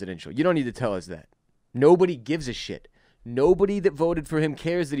unpresidential. You don't need to tell us that. Nobody gives a shit. Nobody that voted for him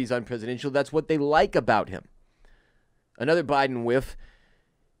cares that he's unpresidential. That's what they like about him. Another Biden whiff,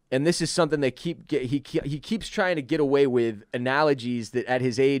 and this is something that he keeps trying to get away with analogies that at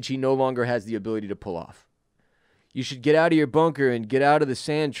his age he no longer has the ability to pull off. You should get out of your bunker and get out of the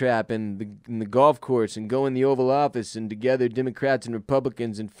sand trap and the golf course and go in the Oval Office and together Democrats and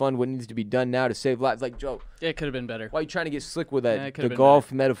Republicans and fund what needs to be done now to save lives. Like, Joe. It could have been better. Why are you trying to get slick with that? The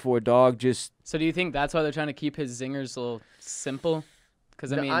golf metaphor, dog, just... So do you think that's why they're trying to keep his zingers a little simple?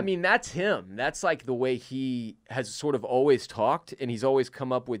 Because I mean, that's him. That's like the way he has sort of always talked, and he's always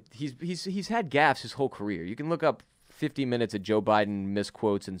come up with... He's had gaffes his whole career. You can look up 50 minutes of Joe Biden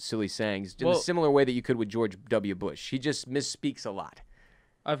misquotes and silly sayings in a similar way that you could with George W. Bush. He just misspeaks a lot.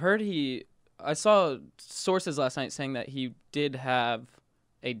 I've heard I saw sources last night saying that he did have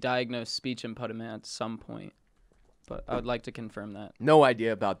a diagnosed speech impediment at some point, but I would like to confirm that. No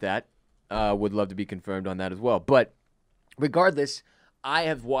idea about that. Would love to be confirmed on that as well. But regardless, I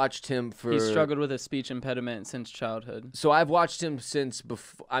have watched him for... He struggled with a speech impediment since childhood. So I've watched him since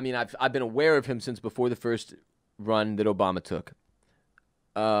before... I mean, I've been aware of him since before the first run that Obama took.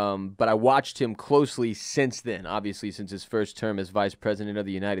 But I watched him closely since then, obviously since his first term as Vice President of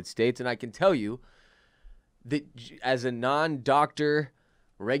the United States. And I can tell you that as a non-doctor,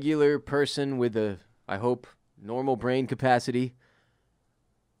 regular person with a, I hope, normal brain capacity,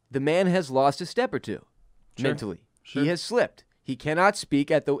 the man has lost a step or two mentally. Sure. He has slipped. He cannot speak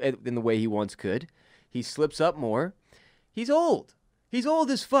in the way he once could. He slips up more. He's old. He's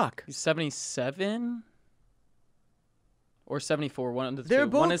old as fuck. He's 77 or 74. One of the They're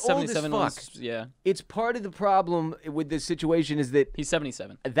two. both One is 77. old as fuck. Yeah. It's part of the problem with this situation is that he's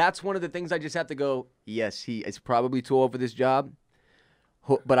 77. That's one of the things I just have to go, yes, he is probably too old for this job,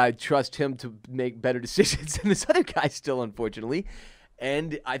 but I trust him to make better decisions than this other guy still, unfortunately.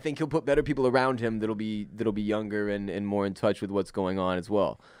 And I think he'll put better people around him that'll be younger and more in touch with what's going on as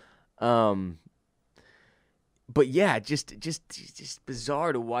well. But yeah, just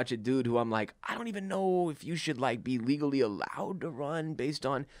bizarre to watch a dude who I'm like, I don't even know if you should like be legally allowed to run based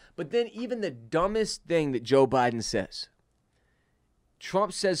on. But then even the dumbest thing that Joe Biden says,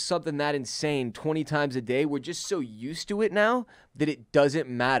 Trump says something that insane 20 times a day. We're just so used to it now that it doesn't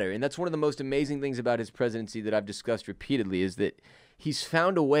matter. And that's one of the most amazing things about his presidency that I've discussed repeatedly is that he's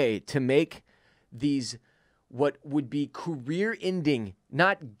found a way to make these what would be career-ending,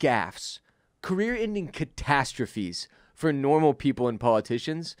 not gaffes, career-ending catastrophes for normal people and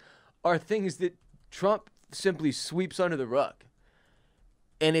politicians are things that Trump simply sweeps under the rug.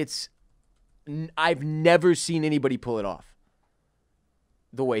 And I've never seen anybody pull it off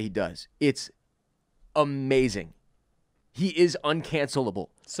the way he does. It's amazing. He is uncancelable.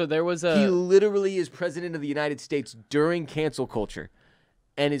 So there was He literally is president of the United States during cancel culture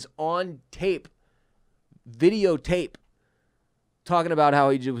and is on tape, videotape, talking about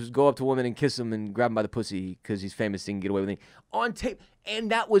how he just go up to women and kiss them and grab them by the pussy because he's famous and get away with it. On tape.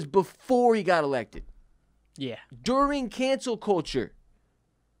 And that was before he got elected. Yeah. During cancel culture.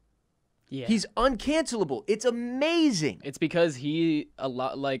 Yeah. He's uncancelable. It's amazing. It's because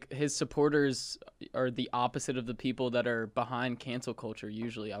his supporters are the opposite of the people that are behind cancel culture.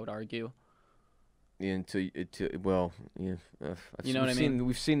 Usually, I would argue. Yeah, you know what I mean?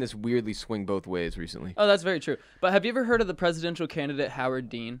 We've seen this weirdly swing both ways recently. Oh, that's very true. But have you ever heard of the presidential candidate Howard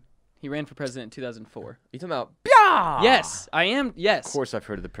Dean? He ran for president in 2004. You talking about? Pyah! Yes, I am. Yes. Of course, I've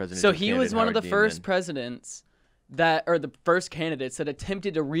heard of the president. So he was one of the first presidents the first candidates that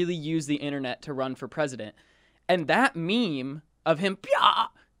attempted to really use the internet to run for president. And that meme of him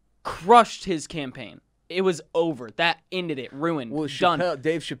crushed his campaign. It was over. That ended it. Ruined. Well, done.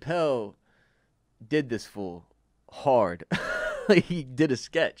 Dave Chappelle did this fool hard. He did a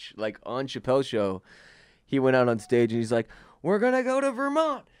sketch. Like on Chappelle's show, he went out on stage and he's like, we're going to go to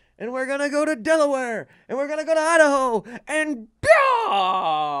Vermont. And we're going to go to Delaware. And we're going to go to Idaho. And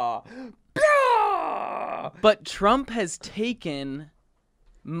But Trump has taken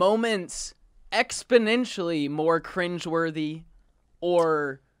moments exponentially more cringeworthy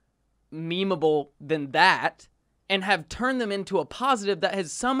or memeable than that and have turned them into a positive that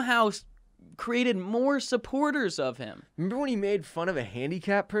has somehow created more supporters of him. Remember when he made fun of a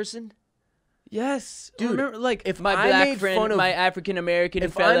handicapped person? Yes. Dude, remember, like, if my I black made friend, fun of- my African-American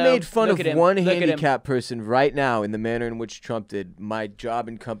If fellow. I made fun look of at him, one look at him. handicapped person right now in the manner in which Trump did, my job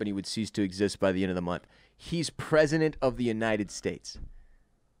and company would cease to exist by the end of the month. He's president of the United States.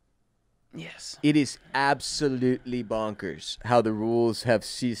 Yes. It is absolutely bonkers how the rules have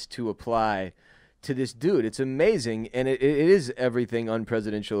ceased to apply to this dude. It's amazing, and it is everything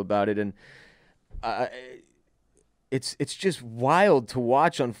unpresidential about it, and it's just wild to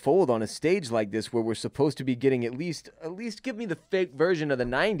watch unfold on a stage like this where we're supposed to be getting at least give me the fake version of the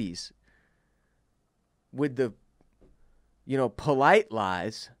 90s with the, polite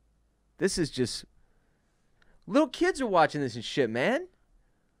lies. This is just, little kids are watching this and shit, man.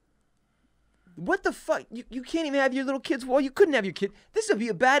 What the fuck? You can't even have your little kids. Well, you couldn't have your kid. This would be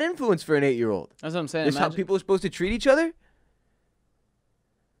a bad influence for an 8-year-old. That's what I'm saying. This is how people are supposed to treat each other?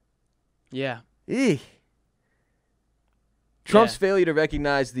 Yeah. Eek. Trump's failure to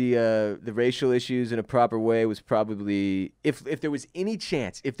recognize the racial issues in a proper way was probably, if there was any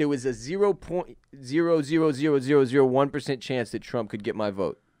chance, if there was a 0.00001% chance that Trump could get my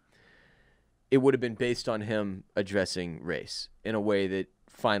vote, it would have been based on him addressing race in a way that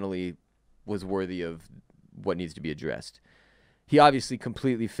finally was worthy of what needs to be addressed. He obviously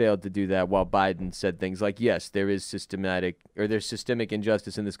completely failed to do that, while Biden said things like, yes, there's systemic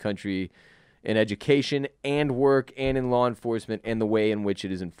injustice in this country in education and work and in law enforcement and the way in which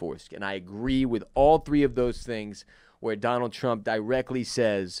it is enforced. And I agree with all three of those things, where Donald Trump directly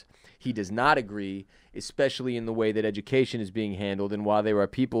says he does not agree, especially in the way that education is being handled. And while there are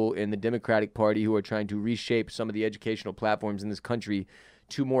people in the Democratic Party who are trying to reshape some of the educational platforms in this country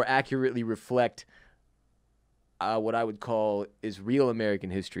to more accurately reflect what I would call is real American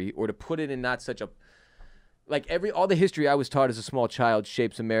history, or to put it in not such a, like all the history I was taught as a small child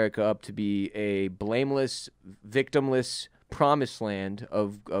shapes America up to be a blameless, victimless promised land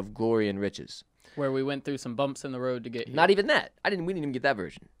of glory and riches. Where we went through some bumps in the road to get here. Not even that. We didn't even get that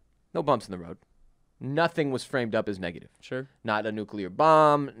version. No bumps in the road. Nothing was framed up as negative. Sure. Not a nuclear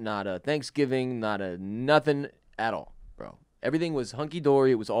bomb, not a Thanksgiving, nothing at all, bro. Everything was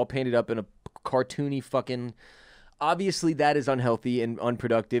hunky-dory. It was all painted up in a cartoony fucking... Obviously, that is unhealthy and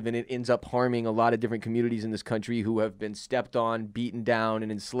unproductive, and it ends up harming a lot of different communities in this country who have been stepped on, beaten down,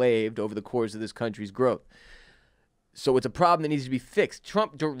 and enslaved over the course of this country's growth. So it's a problem that needs to be fixed.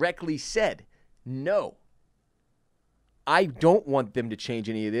 Trump directly said, no. I don't want them to change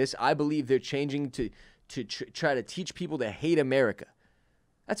any of this. I believe they're changing to try to teach people to hate America.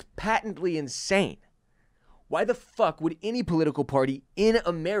 That's patently insane. Why the fuck would any political party in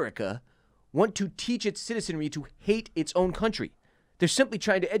America want to teach its citizenry to hate its own country? They're simply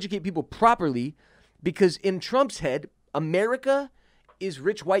trying to educate people properly, because in Trump's head, America is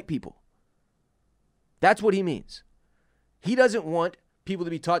rich white people. That's what he means. He doesn't want people to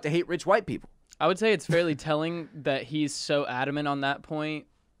be taught to hate rich white people. I would say it's fairly telling that he's so adamant on that point,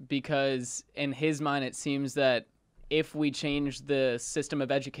 because in his mind it seems that if we change the system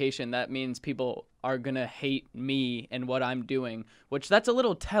of education, that means people are going to hate me and what I'm doing, which that's a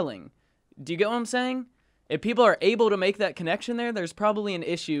little telling. Do you get what I'm saying? If people are able to make that connection there's probably an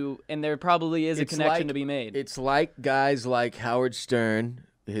issue, and there probably is a connection to be made. It's like guys like Howard Stern,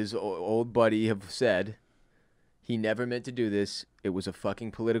 his old buddy, have said, he never meant to do this. It was a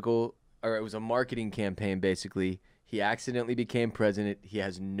fucking it was a marketing campaign, basically. He accidentally became president. He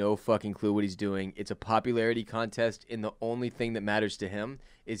has no fucking clue what he's doing. It's a popularity contest, and the only thing that matters to him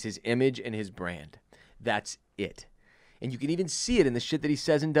is his image and his brand. That's it. And you can even see it in the shit that he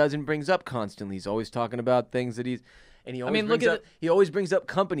says and does and brings up constantly. He's always talking about things that he always brings up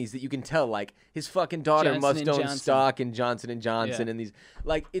companies that you can tell, like his fucking daughter must own stock in Johnson & Johnson, and these,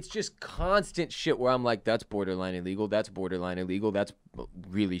 like, it's just constant shit where I'm like, that's borderline illegal, that's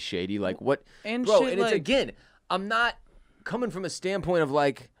really shady, like, what, and bro, shit, and it's, like, again, I'm not coming from a standpoint of,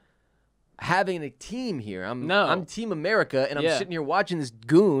 like, having a team here. I'm Team America, and I'm sitting here watching this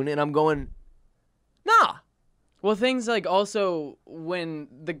goon, and I'm going, nah. Well, things like also when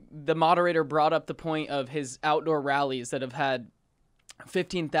the moderator brought up the point of his outdoor rallies that have had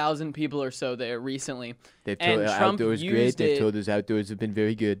 15,000 people or so there recently. They've told outdoors great. They've told us outdoors have been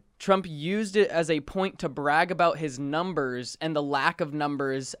very good. Trump used it as a point to brag about his numbers and the lack of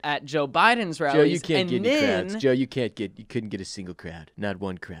numbers at Joe Biden's rallies. Joe, you can't get any crowds. Joe, you couldn't get a single crowd. Not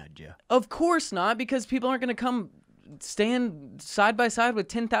one crowd, Joe. Of course not, because people aren't going to come stand side by side with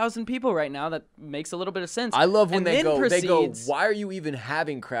 10,000 people right now. That makes a little bit of sense. I love when they go, why are you even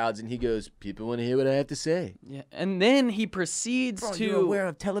having crowds? And he goes, people want to hear what I have to say. Yeah, and then he proceeds to... You're aware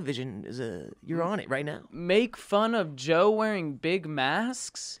of television. You're on it right now. Make fun of Joe wearing big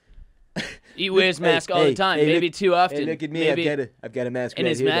masks. He wears masks all the time, maybe too often. Hey, look at me. I've got a mask and right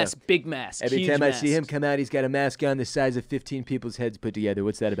his here, mask, though. big mask. Every huge time mask. I see him come out, he's got a mask on the size of 15 people's heads put together.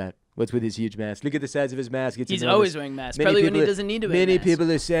 What's that about? What's with his huge mask? Look at the size of his mask. He's always wearing masks. Probably when he doesn't need to wear Many masks. people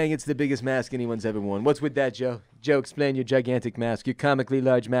are saying it's the biggest mask anyone's ever worn. What's with that, Joe? Joe, explain your gigantic mask, your comically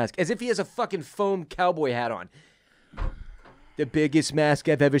large mask. As if he has a fucking foam cowboy hat on. The biggest mask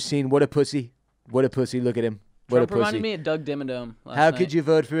I've ever seen. What a pussy. What a pussy. Look at him. What Trump reminded me of Doug Dimmadome last How night. could you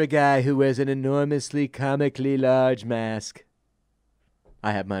vote for a guy who wears an enormously comically large mask?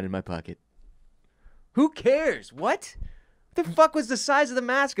 I have mine in my pocket. Who cares? What? What the fuck was the size of the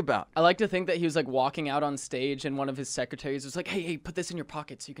mask about? I like to think that he was like walking out on stage and one of his secretaries was like, hey, put this in your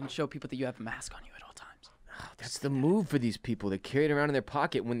pocket so you can show people that you have a mask on you at all times. Oh, that's the move for these people. They carry it around in their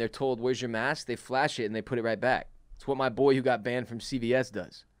pocket. When they're told, where's your mask? They flash it and they put it right back. It's what my boy who got banned from CVS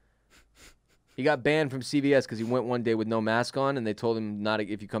does. He got banned from CVS because he went one day with no mask on, and they told him, not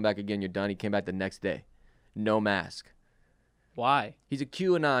if you come back again, you're done. He came back the next day. No mask. Why? He's a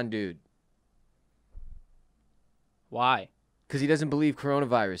QAnon dude. Why? Because he doesn't believe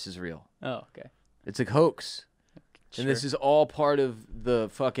coronavirus is real. Oh, okay. It's a hoax. And this is all part of the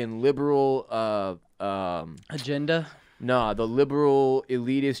fucking liberal agenda. Nah, the liberal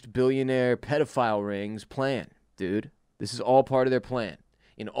elitist billionaire pedophile rings plan, dude. This is all part of their plan.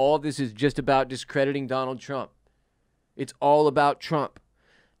 And all this is just about discrediting Donald Trump. It's all about Trump.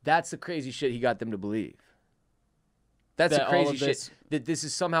 That's the crazy shit he got them to believe. That's the crazy shit. That this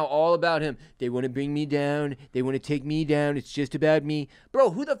is somehow all about him. They want to bring me down. They want to take me down. It's just about me.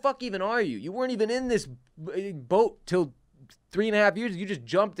 Bro, who the fuck even are you? You weren't even in this boat till 3.5 years. You just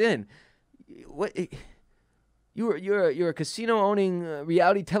jumped in. What? You're a casino-owning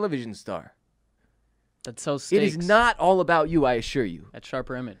reality television star. That's so stakes. It is not all about you, I assure you. At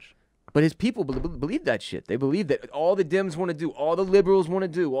Sharper Image. But his people believe that shit. They believe that all the Dems want to do, all the liberals want to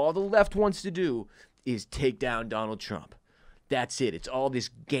do, all the left wants to do is take down Donald Trump. That's it. It's all this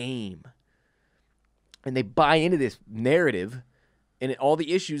game. And they buy into this narrative, and all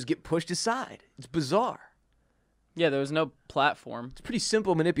the issues get pushed aside. It's bizarre. Yeah, there was no platform. It's pretty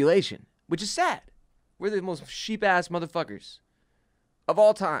simple manipulation, which is sad. We're the most sheep-ass motherfuckers of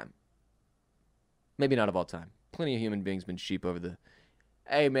all time. Maybe not of all time. Plenty of human beings been sheep over the...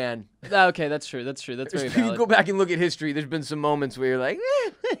 Hey, man. Okay, that's true. That's very valid. You go back and look at history. There's been some moments where you're like,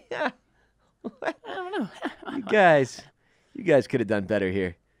 I don't know. you guys could have done better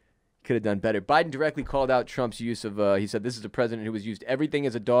here. Could have done better. Biden directly called out Trump's use of, he said, this is a president who has used everything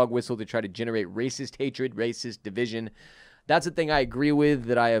as a dog whistle to try to generate racist hatred, racist division. That's the thing I agree with,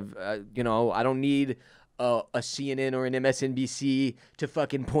 that I have, I don't need a CNN or an MSNBC to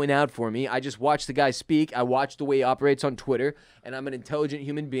fucking point out for me. I just watch the guy speak. I watch the way he operates on Twitter, and I'm an intelligent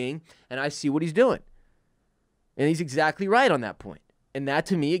human being, and I see what he's doing. And he's exactly right on that point. And that,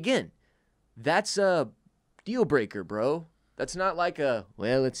 to me, again, that's a deal breaker, bro. That's not like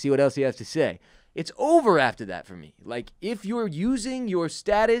let's see what else he has to say. It's over after that for me. Like, if you're using your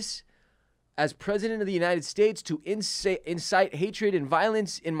status as president of the United States to incite hatred and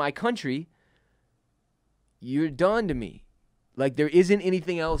violence in my country, you're done to me. Like, there isn't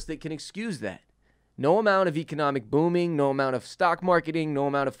anything else that can excuse that. No amount of economic booming, no amount of stock marketing, no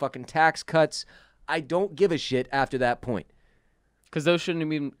amount of fucking tax cuts. I don't give a shit after that point. Because those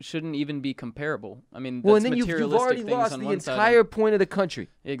shouldn't even be comparable. I mean, that's well, and then materialistic you've already things lost on the one entire point of the country.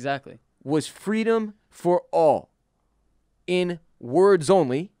 Exactly. Was freedom for all. In words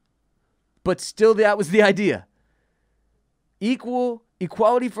only, but still that was the idea.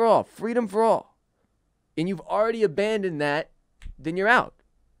 Equality for all, freedom for all. And you've already abandoned that, then you're out.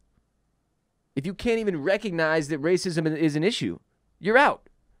 If you can't even recognize that racism is an issue, you're out.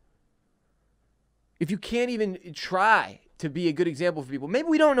 If you can't even try to be a good example for people, maybe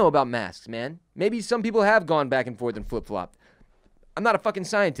we don't know about masks, man. Maybe some people have gone back and forth and flip-flopped. I'm not a fucking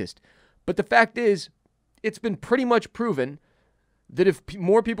scientist. But the fact is, it's been pretty much proven that if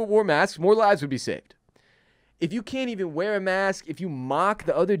more people wore masks, more lives would be saved. If you can't even wear a mask, if you mock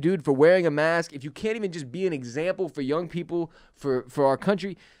the other dude for wearing a mask, if you can't even just be an example for young people, for our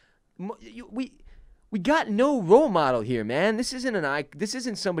country, we got no role model here, man. This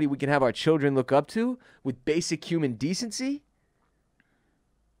isn't somebody we can have our children look up to with basic human decency.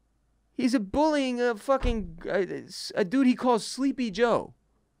 He's bullying a dude he calls Sleepy Joe,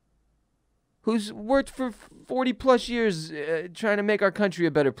 who's worked for 40 plus years trying to make our country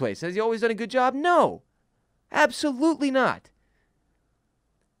a better place. Has he always done a good job? No. Absolutely not.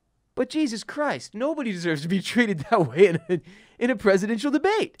 But Jesus Christ, nobody deserves to be treated that way in a presidential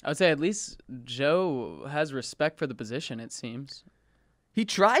debate. I would say at least Joe has respect for the position, it seems. He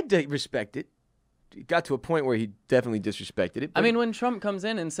tried to respect it. It got to a point where he definitely disrespected it. I mean, when Trump comes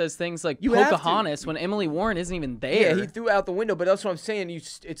in and says things like You have to. Pocahontas when Emily Warren isn't even there. Yeah, he threw out the window, but that's what I'm saying.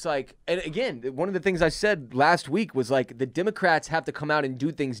 It's like, and again, one of the things I said last week was like, the Democrats have to come out and do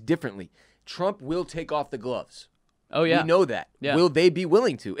things differently. Trump will take off the gloves. Oh, yeah. We know that. Yeah. Will they be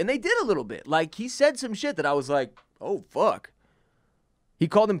willing to? And they did a little bit. Like, he said some shit that I was like, oh, fuck. He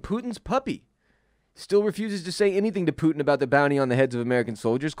called him Putin's puppy. Still refuses to say anything to Putin about the bounty on the heads of American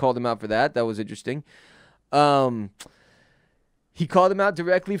soldiers. Called him out for that. That was interesting. He called him out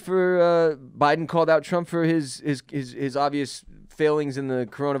directly for, Biden called out Trump for his obvious failings in the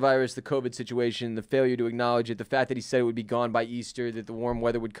coronavirus, the COVID situation, the failure to acknowledge it, the fact that he said it would be gone by Easter, that the warm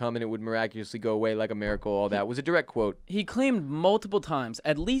weather would come and it would miraculously go away like a miracle, all that was a direct quote. He claimed multiple times,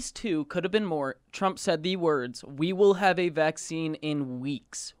 at least two, could have been more. Trump said the words, "We will have a vaccine in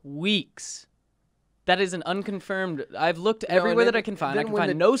weeks." Weeks. That is an unconfirmed. I've looked everywhere that I can find. I can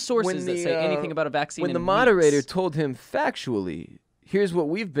find no sources that say anything about a vaccine. When the moderator told him factually, here's what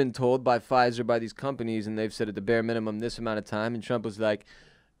we've been told by Pfizer, by these companies, and they've said at the bare minimum this amount of time, and Trump was like,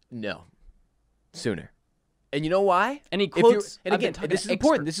 no, sooner. And you know why? And he quotes. And again, this is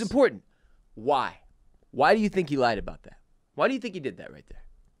important. This is important. Why? Why do you think he lied about that? Why do you think he did that right there?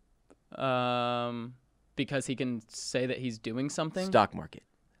 Because he can say that he's doing something. Stock market.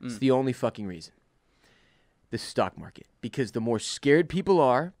 It's the only fucking reason. The stock market. Because the more scared people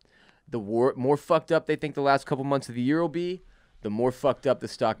are, the more fucked up they think the last couple months of the year will be, the more fucked up the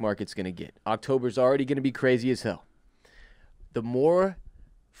stock market's going to get. October's already going to be crazy as hell. The more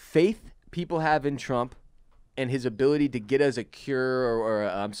faith people have in Trump and his ability to get us a cure or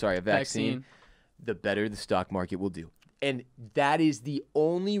a vaccine, the better the stock market will do. And that is the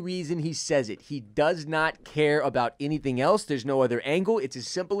only reason he says it. He does not care about anything else. There's no other angle. It's as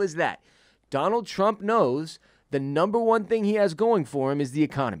simple as that. Donald Trump knows the number one thing he has going for him is the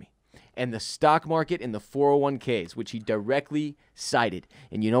economy and the stock market and the 401ks, which he directly cited.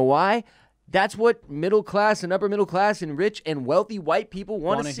 And you know why? That's what middle class and upper middle class and rich and wealthy white people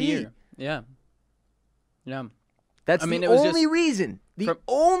want to see. Hear. Yeah. That's the only reason. The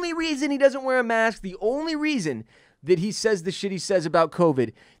only reason he doesn't wear a mask, the only reason that he says the shit he says about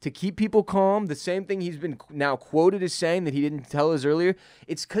COVID, to keep people calm, the same thing he's been now quoted as saying that he didn't tell us earlier,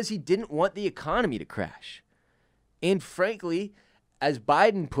 it's because he didn't want the economy to crash. And frankly, as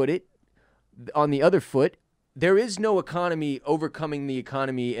Biden put it, on the other foot, there is no economy overcoming the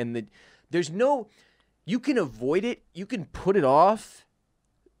economy, and you can avoid it, you can put it off.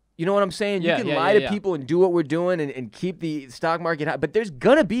 You know what I'm saying? You can lie to people and do what we're doing and keep the stock market high, but there's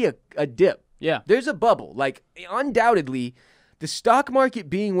going to be a dip. Yeah. There's a bubble. Like, undoubtedly, the stock market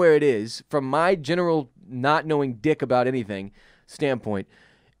being where it is, from my general not knowing dick about anything standpoint,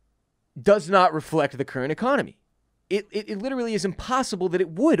 does not reflect the current economy. It literally is impossible that it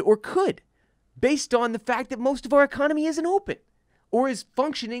would or could, based on the fact that most of our economy isn't open or is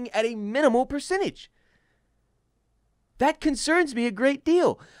functioning at a minimal percentage. That concerns me a great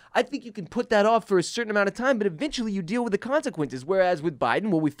deal. I think you can put that off for a certain amount of time, but eventually you deal with the consequences. Whereas with Biden,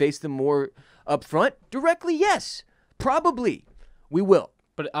 will we face them more up front? Directly, yes. Probably. We will.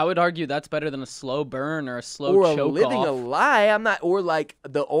 But I would argue that's better than a slow burn or a slow choke off. Or living a off. lie. I'm not. Or like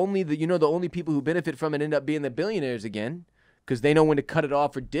the only people who benefit from it end up being the billionaires again, because they know when to cut it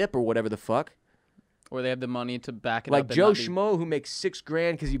off or dip or whatever the fuck. Or they have the money to back it like up. Like Joe Schmo, who makes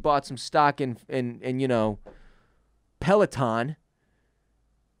 $6,000 because he bought some stock in Peloton.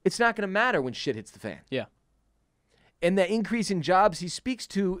 It's not going to matter when shit hits the fan. Yeah. And the increase in jobs he speaks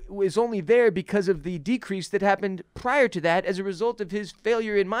to is only there because of the decrease that happened prior to that as a result of his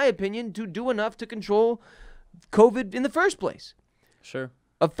failure, in my opinion, to do enough to control COVID in the first place. Sure.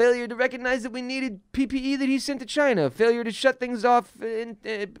 A failure to recognize that we needed PPE that he sent to China. A failure to shut things off in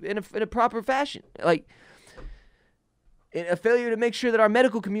a proper fashion. Like, a failure to make sure that our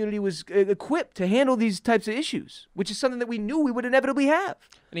medical community was equipped to handle these types of issues, which is something that we knew we would inevitably have.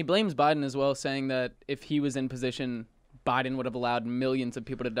 And he blames Biden as well, saying that if he was in position, Biden would have allowed millions of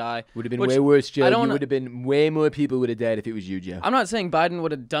people to die. Would have been way worse, Joe. Would have been way more people would have died if it was you, Joe. I'm not saying Biden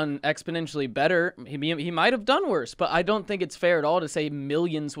would have done exponentially better. He might have done worse, but I don't think it's fair at all to say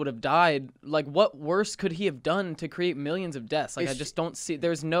millions would have died. Like, what worse could he have done to create millions of deaths? Like, I just don't see.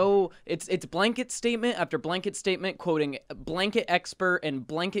 There's no. It's blanket statement after blanket statement, quoting blanket expert and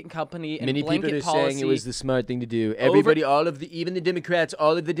blanket company and many blanket people are policy. saying it was the smart thing to do. Everybody, even the Democrats,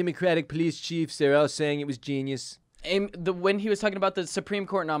 all of the Democratic police chiefs, they're all saying it was genius. When he was talking about the Supreme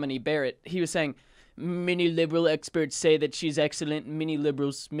Court nominee, Barrett, he was saying, many liberal experts say that she's excellent. Many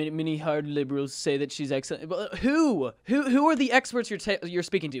hard liberals say that she's excellent. But who are the experts you're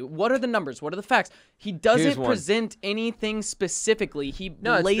speaking to? What are the numbers? What are the facts? He doesn't present anything specifically. He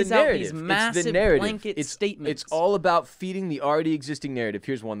lays out these massive blanket statements. It's all about feeding the already existing narrative.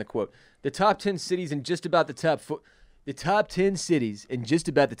 Here's one, the quote. The top 10 cities and just about the top 10 cities and just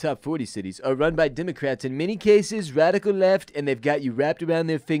about the top 40 cities are run by Democrats, in many cases radical left, and they've got you wrapped around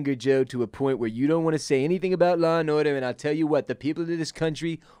their finger, Joe, to a point where you don't want to say anything about law and order. And I'll tell you what, the people of this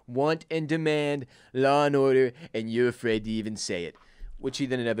country want and demand law and order, and you're afraid to even say it, which he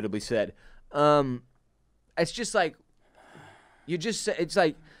then inevitably said. It's just like, it's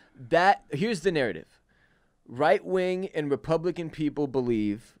like that. Here's the narrative. Right-wing and Republican people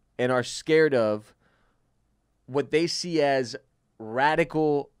believe and are scared of what they see as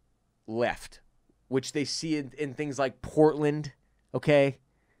radical left, which they see in things like Portland, okay?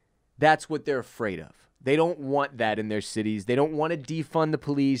 That's what they're afraid of. They don't want that in their cities. They don't want to defund the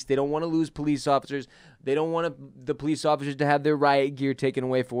police. They don't want to lose police officers. They don't want the police officers to have their riot gear taken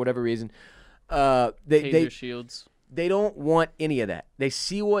away for whatever reason. Taser shields. They don't want any of that. They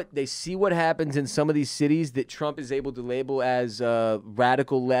see what happens in some of these cities that Trump is able to label as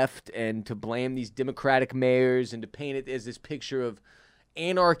radical left, and to blame these Democratic mayors and to paint it as this picture of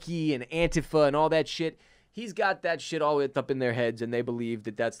anarchy and Antifa and all that shit. he's got that shit all up in their heads, and they believe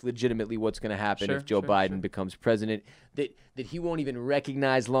that that's legitimately what's going to happen if Joe Biden becomes president, that he won't even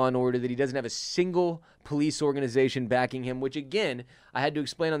recognize law and order, that he doesn't have a single police organization backing him, which, again, I had to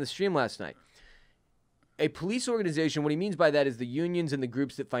explain on the stream last night. A police organization, what he means by that is the unions and the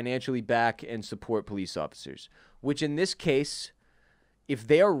groups that financially back and support police officers, which in this case, if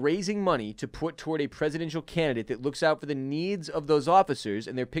they are raising money to put toward a presidential candidate that looks out for the needs of those officers,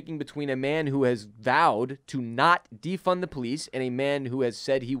 and they're picking between a man who has vowed to not defund the police and a man who has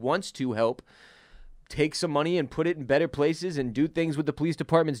said he wants to help take some money and put it in better places and do things with the police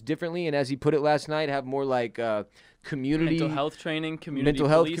departments differently, and as he put it last night, have more like community... mental health training, community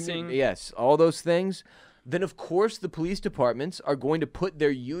policing. Yes, all those things. Then, of course, the police departments are going to put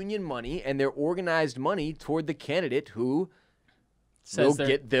their union money and their organized money toward the candidate who... will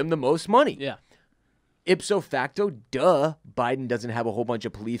get them the most money. Yeah. Ipso facto, Biden doesn't have a whole bunch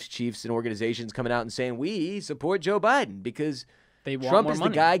of police chiefs and organizations coming out and saying, we support Joe Biden because Trump is the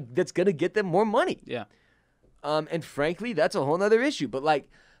guy that's going to get them more money. Yeah. And frankly, that's a whole nother issue. But,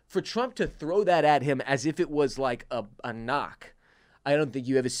 like, for Trump to throw that at him as if it was like a knock, I don't think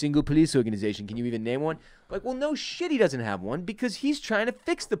you have a single police organization. Can you even name one? Like, well, no shit, he doesn't have one because he's trying to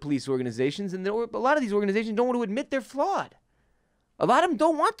fix the police organizations, and a lot of these organizations don't want to admit they're flawed. A lot of them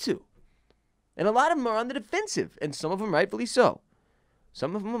don't want to. And a lot of them are on the defensive. And some of them rightfully so.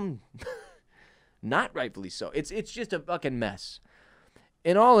 Some of them not rightfully so. It's just a fucking mess.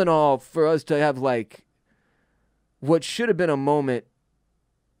 And all in all, for us to have like what should have been a moment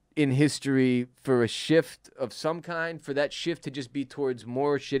in history for a shift of some kind, for that shift to just be towards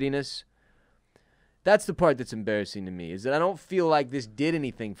more shittiness, that's the part that's embarrassing to me, is that I don't feel like this did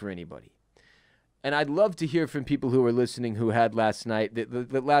anything for anybody. And I'd love to hear from people who are listening who had last night,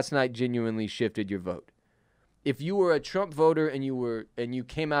 that last night genuinely shifted your vote. If you were a Trump voter and you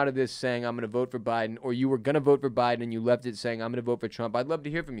came out of this saying, I'm going to vote for Biden, or you were going to vote for Biden and you left it saying, I'm going to vote for Trump, I'd love to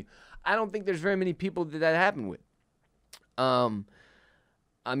hear from you. I don't think there's very many people that happened with.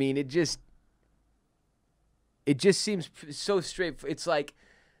 I mean, it just seems so straight. It's like,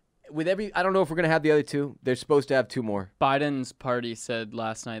 with I don't know if we're going to have the other two. They're supposed to have two more. Biden's party said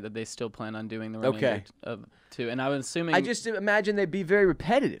last night that they still plan on doing the remainder of two. And I was assuming... I just imagine they'd be very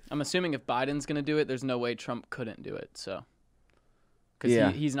repetitive. I'm assuming if Biden's going to do it, there's no way Trump couldn't do it. So,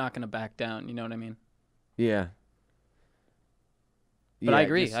 because he's not going to back down. You know what I mean? Yeah. But I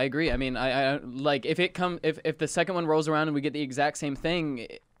agree. I agree. I mean, I like if the second one rolls around and we get the exact same thing...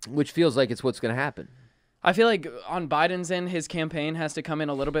 Which feels like it's what's going to happen. I feel like on Biden's end, his campaign has to come in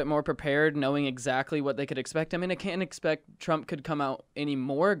a little bit more prepared, knowing exactly what they could expect. I mean, I can't expect Trump could come out any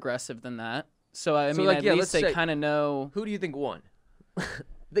more aggressive than that. So, at least they kind of know. Who do you think won?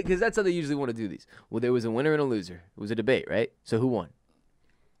 Because that's how they usually want to do these. Well, there was a winner and a loser. It was a debate, right? So who won?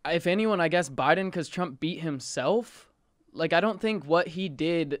 If anyone, I guess Biden, because Trump beat himself. Like, I don't think what he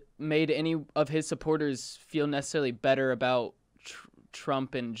did made any of his supporters feel necessarily better about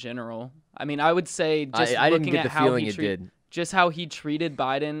Trump in general. I mean, I would say just looking at how he just how he treated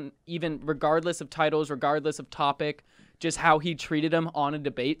Biden, even regardless of titles, regardless of topic, just how he treated him on a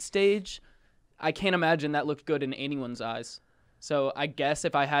debate stage, I can't imagine that looked good in anyone's eyes. So I guess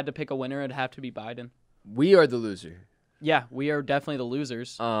if I had to pick a winner, it'd have to be Biden. We are the loser. Yeah, we are definitely the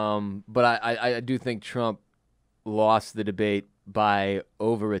losers. But I do think Trump lost the debate by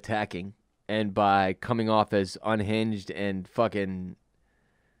over-attacking and by coming off as unhinged and fucking...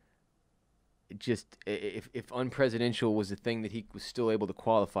 Just if unpresidential was a thing that he was still able to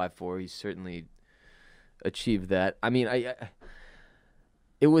qualify for, he certainly achieved that. I mean,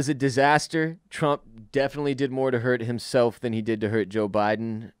 it was a disaster. Trump definitely did more to hurt himself than he did to hurt Joe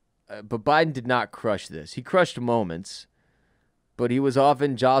Biden. But Biden did not crush this. He crushed moments, but he was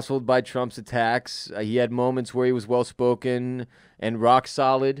often jostled by Trump's attacks. He had moments where he was well-spoken and rock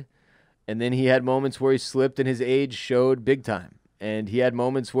solid, and then he had moments where he slipped and his age showed big time. And he had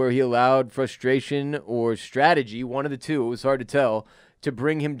moments where he allowed frustration or strategy, one of the two, it was hard to tell, to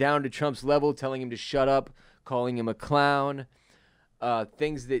bring him down to Trump's level, telling him to shut up, calling him a clown,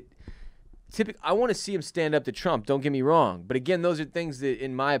 things that typically, I want to see him stand up to Trump, don't get me wrong. But again, those are things that,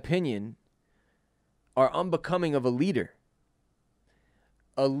 in my opinion, are unbecoming of a leader.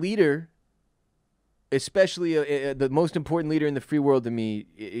 A leader, especially the most important leader in the free world to me,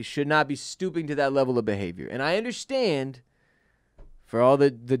 it should not be stooping to that level of behavior. And I understand... For all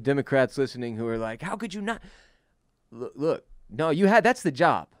the Democrats listening who are like, how could you not? Look, no, that's the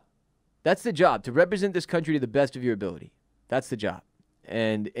job. That's the job, to represent this country to the best of your ability. That's the job.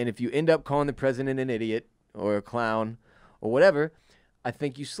 And if you end up calling the president an idiot or a clown or whatever, I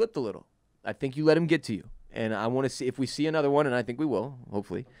think you slipped a little. I think you let him get to you. And I want to see, if we see another one, and I think we will,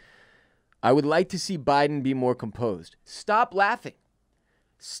 hopefully, I would like to see Biden be more composed. Stop laughing.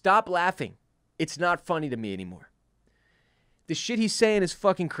 Stop laughing. It's not funny to me anymore. The shit he's saying is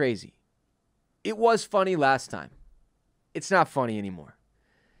fucking crazy. It was funny last time. It's not funny anymore.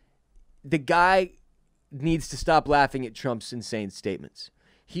 The guy needs to stop laughing at Trump's insane statements.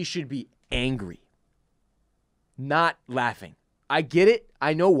 He should be angry, not laughing. I get it.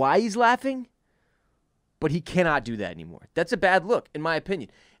 I know why he's laughing, but he cannot do that anymore. That's a bad look, in my opinion.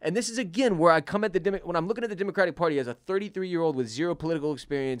 And this is, again, where I come at when I'm looking at the Democratic Party as a 33-year-old with zero political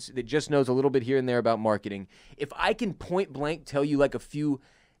experience that just knows a little bit here and there about marketing. If I can point blank tell you like a few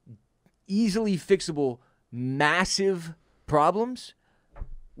easily fixable, massive problems,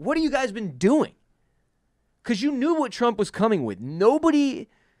 what have you guys been doing? Because you knew what Trump was coming with. Nobody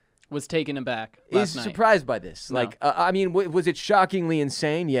was taken aback is last night. surprised by this. No. Like, I mean, was it shockingly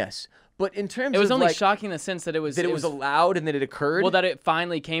insane? Yes. But in terms of it was only like, shocking in the sense that it was allowed and that it occurred. Well, that it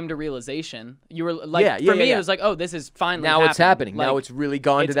finally came to realization. You were like, for me, it was like, oh, this is finally now it's happening. Like, now it's really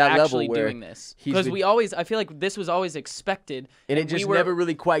gone to that level where doing this because I feel like this was always expected, and it just never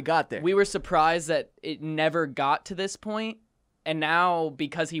really quite got there. We were surprised that it never got to this point, and now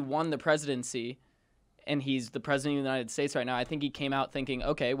because he won the presidency, and he's the president of the United States right now, I think he came out thinking,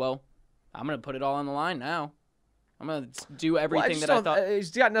 okay, well, I'm gonna put it all on the line now. I'm gonna do everything that I thought.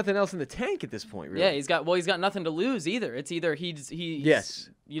 He's got nothing else in the tank at this point, really. Yeah, he's got nothing to lose either. It's either he's yes,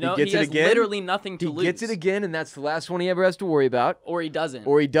 you know, he has literally nothing to lose. He gets it again, and that's the last one he ever has to worry about. Or he doesn't.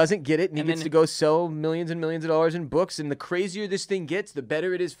 Or he doesn't get it, and he gets to go sell millions and millions of dollars in books. And the crazier this thing gets, the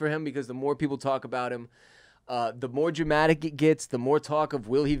better it is for him because the more people talk about him, the more dramatic it gets, the more talk of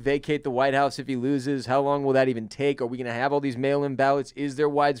will he vacate the White House if he loses? How long will that even take? Are we going to have all these mail-in ballots? Is there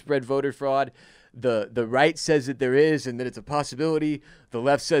widespread voter fraud? The right says that there is and that it's a possibility. The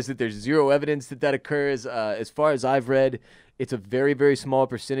left says that there's zero evidence that occurs. As far as I've read, it's a very, very small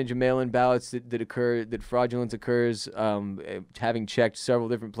percentage of mail-in ballots that occur, that fraudulence occurs, having checked several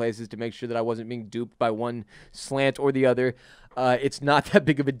different places to make sure that I wasn't being duped by one slant or the other. It's not that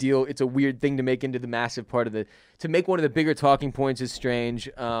big of a deal. It's a weird thing to make into the massive part of to make one of the bigger talking points is strange.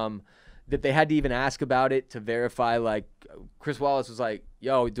 That they had to even ask about it to verify, like, Chris Wallace was like,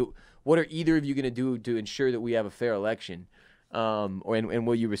 yo, what are either of you going to do to ensure that we have a fair election? And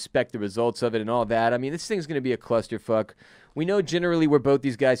will you respect the results of it and all that? I mean, this thing's going to be a clusterfuck. We know generally where both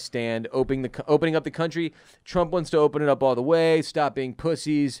these guys stand. Opening up the country, Trump wants to open it up all the way, stop being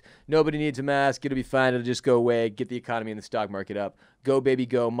pussies. Nobody needs a mask. It'll be fine. It'll just go away. Get the economy and the stock market up. Go, baby,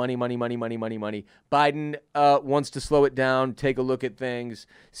 go. Money, money, money, money, money, money. Biden wants to slow it down, take a look at things,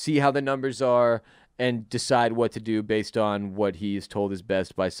 see how the numbers are, and decide what to do based on what he is told is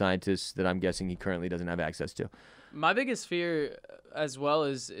best by scientists that I'm guessing he currently doesn't have access to. My biggest fear as well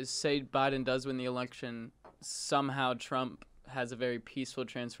is say Biden does win the election, somehow Trump has a very peaceful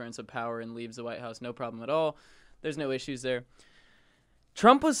transference of power and leaves the White House, no problem at all. There's no issues there.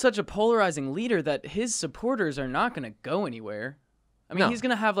 Trump was such a polarizing leader that his supporters are not going to go anywhere. I mean, he's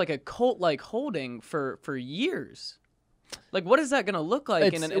going to have like a cult-like holding for years. Like, what is that going to look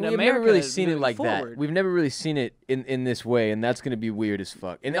like in America? We've never really seen it like forward? that. We've never really seen it in this way, and that's going to be weird as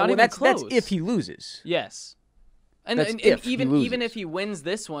fuck. And Not even that's close. if he loses. Yes. And even if he wins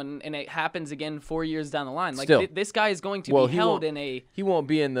this one and it happens again 4 years down the line, like this guy is going to be held in a. He won't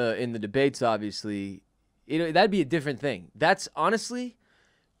be in the debates, obviously. That'd be a different thing. That's honestly,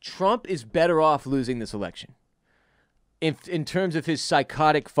 Trump is better off losing this election. In terms of his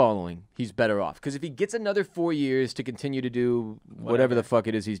psychotic following, he's better off. Because if he gets another 4 years to continue to do whatever the fuck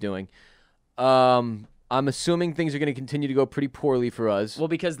it is he's doing, I'm assuming things are going to continue to go pretty poorly for us. Well,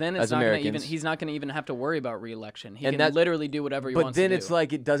 because then he's not going to even have to worry about re-election. He can literally do whatever he wants to do. But then it's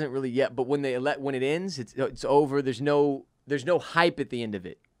like it doesn't really yet. But when it ends, it's over. There's no hype at the end of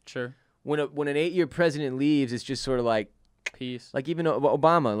it. Sure. When an 8-year president leaves, it's just sort of like peace. Like even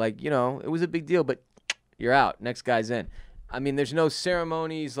Obama, like, it was a big deal, but you're out. Next guy's in. I mean, there's no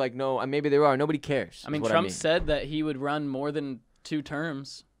ceremonies. Like, no, maybe there are. Nobody cares. I mean, Trump said that he would run more than 2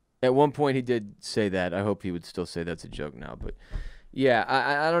 terms. At one point, he did say that. I hope he would still say that's a joke now. But, yeah,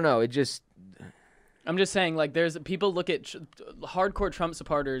 I don't know. It just... I'm just saying, like, there's people look at hardcore Trump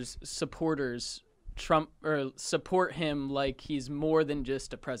supporters support him like he's more than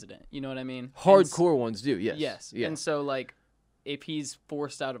just a president. You know what I mean? Hardcore ones do, yes. Yes. Yeah. And so, like, if he's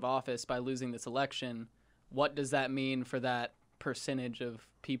forced out of office by losing this election, what does that mean for that percentage of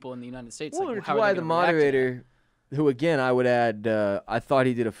people in the United States? Well, that's why the moderator, who, again, I would add, I thought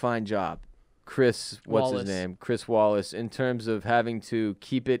he did a fine job. Chris Wallace, in terms of having to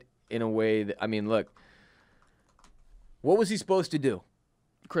keep it in a way that, I mean, look, what was he supposed to do?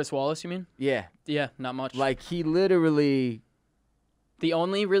 Chris Wallace, you mean? Yeah. Yeah, not much. Like, he literally The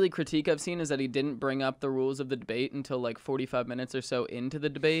only really critique I've seen is that he didn't bring up the rules of the debate until like 45 minutes or so into the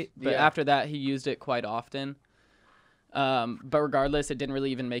debate. But after that, he used it quite often. But regardless, it didn't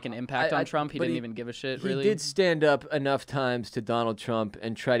really even make an impact on Trump. He didn't even give a shit, really. He did stand up enough times to Donald Trump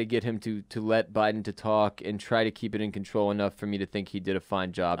and try to get him to let Biden to talk and try to keep it in control enough for me to think he did a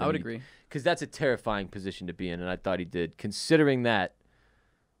fine job. I would agree. Because that's a terrifying position to be in, and I thought he did. Considering that,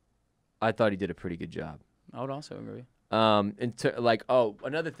 I thought he did a pretty good job. I would also agree.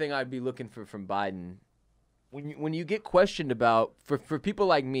 Another thing I'd be looking for from Biden, when you get questioned about, for people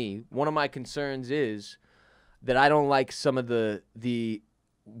like me, one of my concerns is that I don't like some of the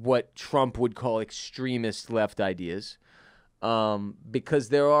what Trump would call extremist left ideas, because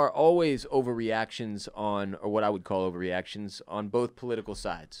there are always overreactions or what I would call overreactions on both political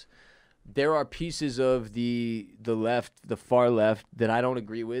sides. There are pieces of the left, the far left, that I don't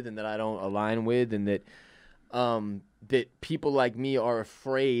agree with and that I don't align with, and that people like me are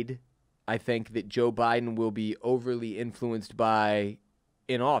afraid, I think, that Joe Biden will be overly influenced by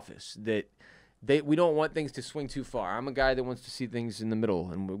in office, that we don't want things to swing too far. I'm a guy that wants to see things in the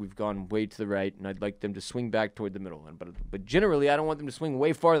middle, and we've gone way to the right, and I'd like them to swing back toward the middle. But generally, I don't want them to swing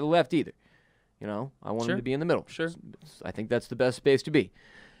way far to the left either. You know, I want them to be in the middle. Sure. I think that's the best space to be,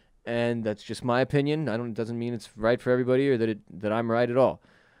 and that's just my opinion. It doesn't mean it's right for everybody or that I'm right at all.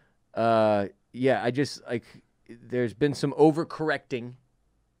 There's been some overcorrecting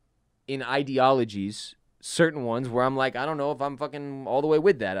in ideologies, certain ones where I'm like, I don't know if I'm fucking all the way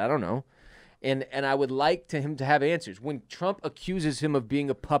with that. I don't know. And I would like him to have answers. When Trump accuses him of being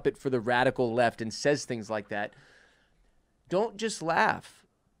a puppet for the radical left and says things like that, don't just laugh.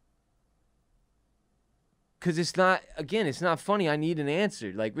 Because it's not funny. I need an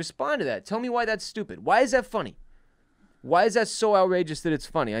answer. Like, respond to that. Tell me why that's stupid. Why is that funny? Why is that so outrageous that it's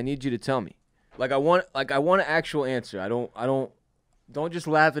funny? I need you to tell me. I want an actual answer. Don't just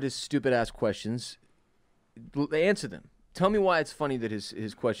laugh at his stupid ass questions. Answer them. Tell me why it's funny that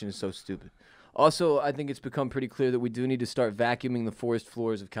his question is so stupid. Also, I think it's become pretty clear that we do need to start vacuuming the forest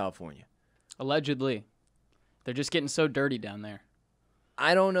floors of California. Allegedly. They're just getting so dirty down there.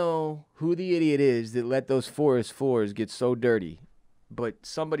 I don't know who the idiot is that let those forest floors get so dirty, but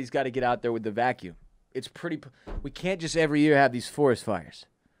somebody's got to get out there with the vacuum. We can't just every year have these forest fires.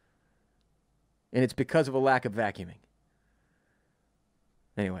 And it's because of a lack of vacuuming.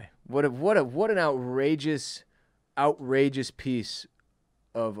 Anyway, what an outrageous piece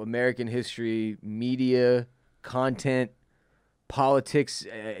of American history, media, content, politics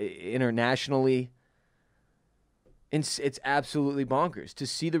internationally. It's absolutely bonkers. To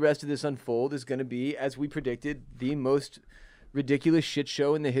see the rest of this unfold is going to be, as we predicted, the most ridiculous shit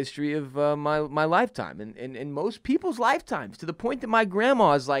show in the history of my lifetime and most people's lifetimes, to the point that my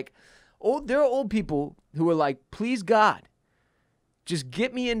grandma is like, there are old people who are like, please God, just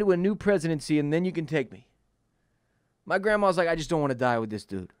get me into a new presidency and then you can take me. My grandma's like, I just don't want to die with this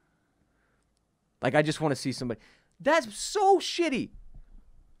dude. Like, I just want to see somebody. That's so shitty.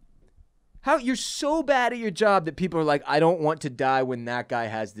 How you're so bad at your job that people are like, I don't want to die when that guy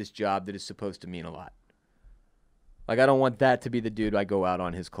has this job that is supposed to mean a lot. Like, I don't want that to be the dude I go out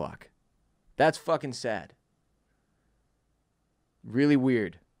on his clock. That's fucking sad. Really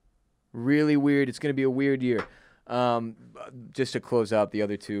weird. Really weird. It's going to be a weird year. Just to close out the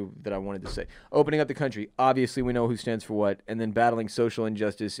other two that I wanted to say. Opening up the country. Obviously, we know who stands for what. And then battling social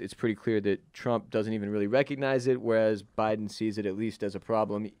injustice. It's pretty clear that Trump doesn't even really recognize it, whereas Biden sees it at least as a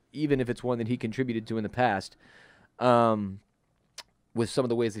problem, even if it's one that he contributed to in the past, with some of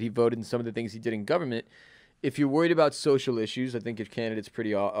the ways that he voted and some of the things he did in government. If you're worried about social issues, I think your candidate's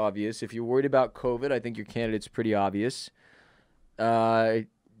pretty obvious. If you're worried about COVID, I think your candidate's pretty obvious.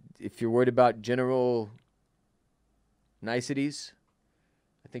 If you're worried about general niceties,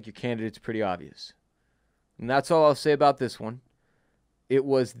 I think your candidate's pretty obvious. And that's all I'll say about this one. It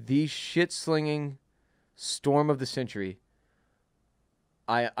was the shit-slinging storm of the century.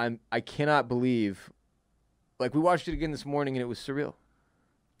 I cannot believe. Like, we watched it again this morning, and it was surreal.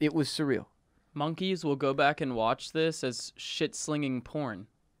 It was surreal. Monkeys will go back and watch this as shit-slinging porn.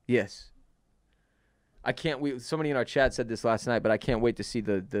 Yes. I can't wait. Somebody in our chat said this last night, but I can't wait to see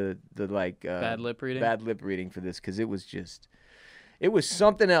the bad lip reading. Bad lip reading for this, because it was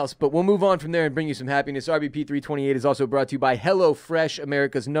something else. But we'll move on from there and bring you some happiness. RBP 328 is also brought to you by HelloFresh,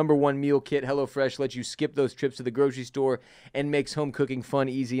 America's #1 meal kit. HelloFresh lets you skip those trips to the grocery store and makes home cooking fun,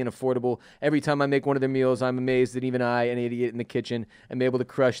 easy, and affordable. Every time I make one of their meals, I'm amazed that even I, an idiot in the kitchen, am able to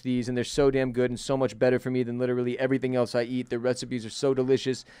crush these. And they're so damn good and so much better for me than literally everything else I eat. Their recipes are so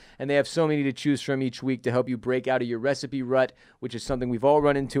delicious, and they have so many to choose from each week to help you break out of your recipe rut, which is something we've all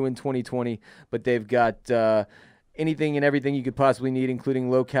run into in 2020. But they've got anything and everything you could possibly need,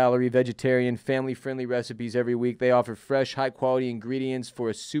 including low-calorie, vegetarian, family-friendly recipes every week. They offer fresh, high-quality ingredients for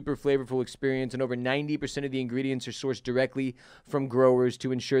a super flavorful experience, and over 90% of the ingredients are sourced directly from growers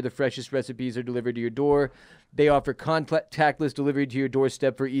to ensure the freshest recipes are delivered to your door. They offer contactless delivery to your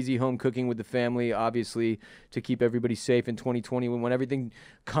doorstep for easy home cooking with the family, obviously, to keep everybody safe in 2020. We want everything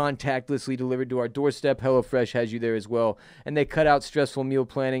contactlessly delivered to our doorstep. HelloFresh has you there as well. And they cut out stressful meal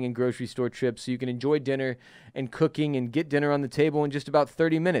planning and grocery store trips so you can enjoy dinner and cooking and get dinner on the table in just about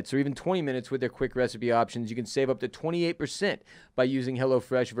 30 minutes or even 20 minutes with their quick recipe options. You can save up to 28% by using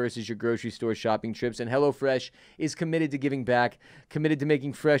HelloFresh versus your grocery store shopping trips. And HelloFresh is committed to giving back, committed to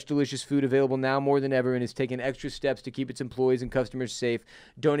making fresh, delicious food available now more than ever, and is taking extra steps to keep its employees and customers safe.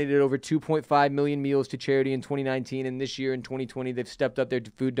 Donated over 2.5 million meals to charity in 2019, and this year in 2020, they've stepped up their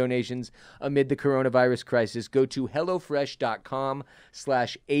food donations amid the coronavirus crisis. Go to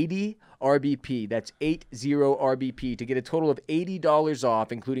HelloFresh.com/80RBP. That's 80RBP to get a total of $80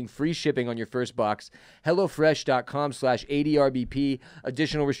 off, including free shipping on your first box. HelloFresh.com/80RBP.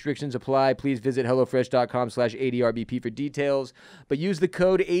 Additional restrictions apply. Please visit HelloFresh.com/80RBP for details. But use the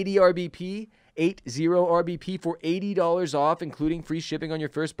code 80RBP. 80RBP for $80 off, including free shipping on your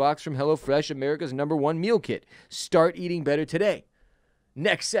first box from HelloFresh, America's #1 meal kit. Start eating better today.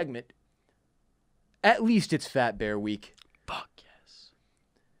 Next segment. At least it's Fat Bear Week. Fuck yes.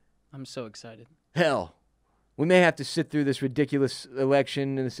 I'm so excited. Hell, we may have to sit through this ridiculous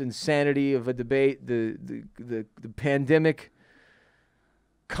election and this insanity of a debate, the pandemic,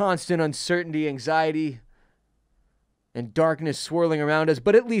 constant uncertainty, anxiety, and darkness swirling around us,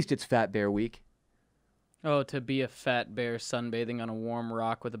 but at least it's Fat Bear Week. Oh, to be a fat bear sunbathing on a warm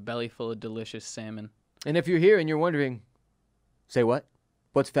rock with a belly full of delicious salmon. And if you're here and you're wondering, say what?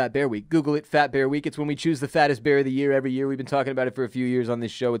 What's Fat Bear Week? Google it, Fat Bear Week. It's when we choose the fattest bear of the year every year. We've been talking about it for a few years on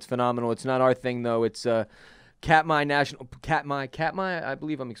this show. It's phenomenal. It's not our thing, though. It's Katmai, I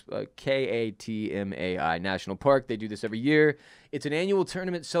believe I'm Katmai National Park. They do this every year. It's an annual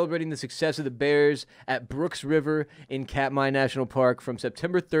tournament celebrating the success of the bears at Brooks River in Katmai National Park from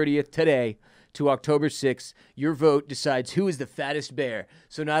September 30th today to October 6th. Your vote decides who is the fattest bear.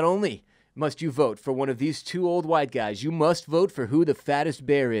 So not only must you vote for one of these two old white guys, you must vote for who the fattest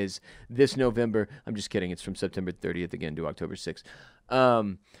bear is this November. I'm just kidding. It's from September 30th again to October 6th.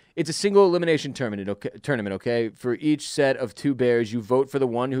 It's a single elimination tournament, okay? For each set of two bears, you vote for the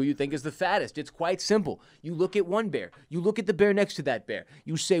one who you think is the fattest. It's quite simple. You look at one bear. You look at the bear next to that bear.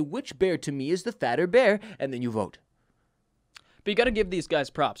 You say, which bear to me is the fatter bear? And then you vote. But you got to give these guys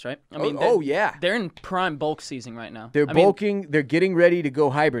props, right? I mean, yeah. They're in prime bulk season right now. They're bulking. They're getting ready to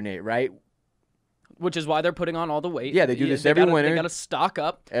go hibernate, right? Which is why they're putting on all the weight. Yeah, they do this every winter. They got to stock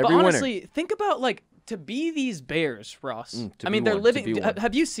up. Every but honestly, winter. think about, like, to be these bears, Ross. I mean, they're living.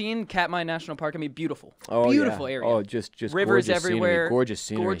 Have you seen Katmai National Park? I mean, beautiful. Beautiful area. Oh, just rivers gorgeous everywhere. Scenery. Gorgeous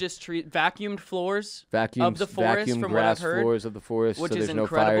scenery. Gorgeous trees. Vacuumed floors of the forest, vacuum from grass what I've heard. floors of the forest. Which so is there's no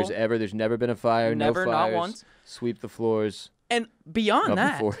incredible. fires ever. There's never been a fire. Never, no fires. not once. Sweep the floors. And beyond of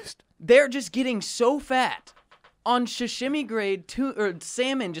that, the forest. They're just getting so fat on sashimi grade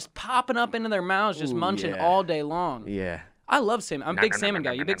salmon, just popping up into their mouths, just munching all day long. Yeah. I love salmon. I'm a big salmon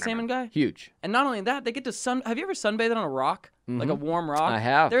guy. You a big salmon guy? Huge. And not only that, they get to have you ever sunbathed on a rock? Like a warm rock? I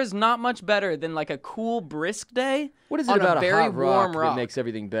have. There's not much better than like a cool, brisk day. What is it on about a very hot warm rock that makes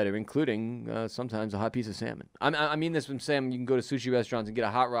everything better, including sometimes a hot piece of salmon? I mean this from Sam. You can go to sushi restaurants and get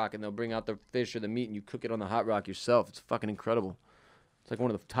a hot rock, and they'll bring out the fish or the meat, and you cook it on the hot rock yourself. It's fucking incredible. It's like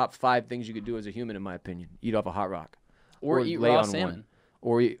one of the top 5 things you could do as a human, in my opinion. Eat off a hot rock. Or eat lay raw on salmon. One.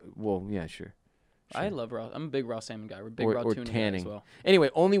 Or eat, well, yeah, sure. I love raw. I'm a big raw salmon guy. We're a big raw or tuna tanning. guy as well. Anyway,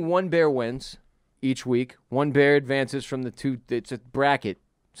 only one bear wins each week. One bear advances from the two. It's a bracket,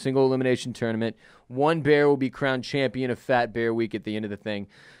 single elimination tournament. One bear will be crowned champion of Fat Bear Week at the end of the thing.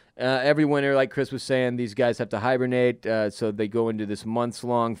 Every winter, like Chris was saying, these guys have to hibernate, so they go into this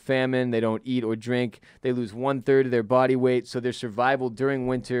months-long famine. They don't eat or drink. They lose 1/3 of their body weight, so their survival during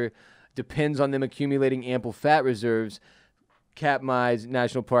winter depends on them accumulating ample fat reserves. Katmai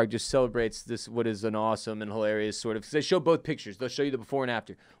National Park just celebrates this, what is an awesome and hilarious sort of. They show both pictures. They'll show you the before and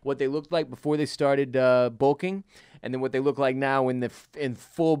after. What they looked like before they started bulking, and then what they look like now in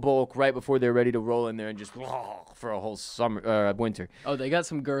full bulk right before they're ready to roll in there and just for a whole winter. Oh, they got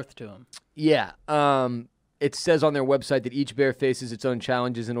some girth to them. Yeah. It says on their website that each bear faces its own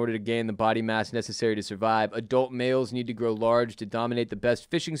challenges in order to gain the body mass necessary to survive. Adult males need to grow large to dominate the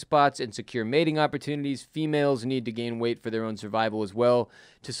best fishing spots and secure mating opportunities. Females need to gain weight for their own survival as well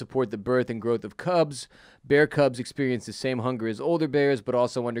to support the birth and growth of cubs. Bear cubs experience the same hunger as older bears, but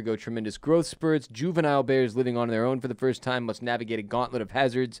also undergo tremendous growth spurts. Juvenile bears living on their own for the first time must navigate a gauntlet of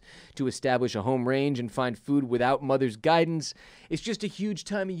hazards to establish a home range and find food without mother's guidance. It's just a huge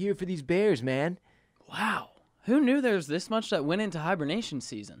time of year for these bears, man. Wow. Who knew there was this much that went into hibernation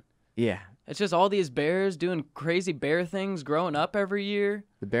season? Yeah. It's just all these bears doing crazy bear things growing up every year.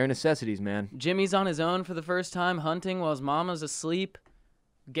 The bear necessities, man. Jimmy's on his own for the first time hunting while his mama's asleep.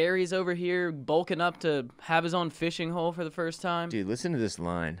 Gary's over here bulking up to have his own fishing hole for the first time. Dude, listen to this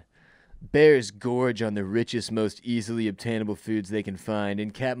line. Bears gorge on the richest, most easily obtainable foods they can find. In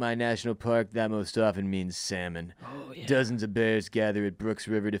Katmai National Park, that most often means salmon. Oh, yeah. Dozens of bears gather at Brooks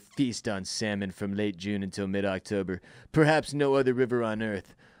River to feast on salmon from late June until mid-October. Perhaps no other river on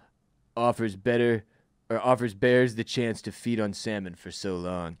Earth offers bears the chance to feed on salmon for so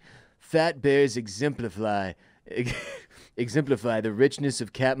long. Fat bears exemplify the richness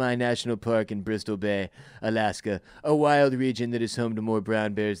of Katmai National Park in Bristol Bay, Alaska, a wild region that is home to more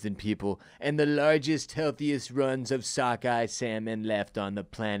brown bears than people, and the largest, healthiest runs of sockeye salmon left on the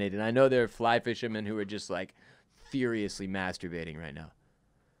planet. And I know there are fly fishermen who are just like furiously masturbating right now.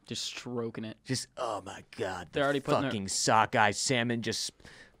 Just stroking it. Just, oh my God, They're already putting fucking sockeye salmon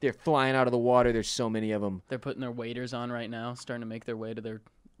they're flying out of the water. There's so many of them. They're putting their waders on right now, starting to make their way to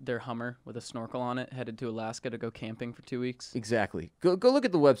their Hummer with a snorkel on it, headed to Alaska to go camping for 2 weeks. Exactly. Go look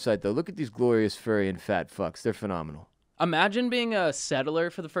at the website, though. Look at these glorious furry and fat fucks. They're phenomenal. Imagine being a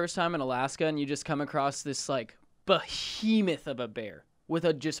settler for the first time in Alaska and you just come across this, like, behemoth of a bear with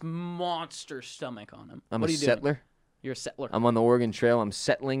a just monster stomach on him. I'm what a are you settler. Doing? You're a settler. I'm on the Oregon Trail. I'm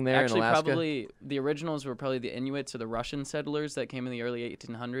settling there Actually, in Alaska. probably the originals were probably the Inuits or the Russian settlers that came in the early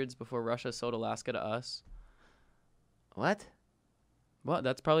 1800s before Russia sold Alaska to us. What? Well,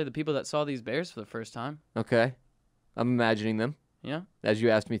 that's probably the people that saw these bears for the first time. Okay. I'm imagining them, Yeah? as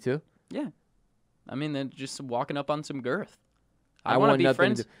you asked me to. Yeah. I mean, they're just walking up on some girth. I want want to be nothing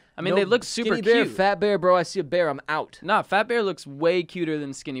friends. to- I mean, No, they look super skinny bear, cute. fat bear, bro. I see a bear. I'm out. Nah, Fat Bear looks way cuter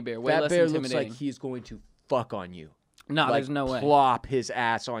than Skinny Bear. Way Fat less bear looks intimidating. like he's going to fuck on you. Nah, Like, there's no way. plop his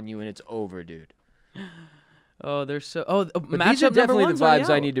ass on you and it's over, dude. Oh, they're so. Oh, But matchup these are number definitely the one's already vibes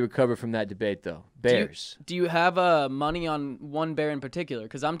I out. need to recover from that debate, though. Bears. Do you have money on one bear in particular?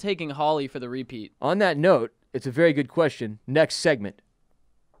 Because I'm taking Holly for the repeat. On that note, it's a very good question. Next segment.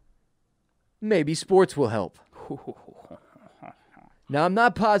 Maybe sports will help. Now, I'm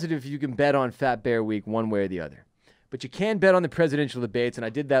not positive if you can bet on Fat Bear Week one way or the other. But you can bet on the presidential debates, and I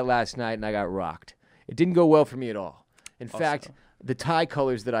did that last night, and I got rocked. It didn't go well for me at all. In fact, the tie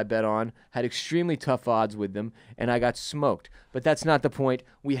colors that I bet on had extremely tough odds with them, and I got smoked. But that's not the point.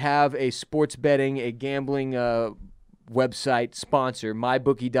 We have a sports betting, a gambling website sponsor,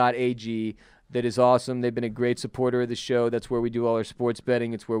 MyBookie.ag, that is awesome. They've been a great supporter of the show. That's where we do all our sports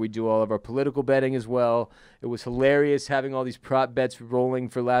betting. It's where we do all of our political betting as well. It was hilarious having all these prop bets rolling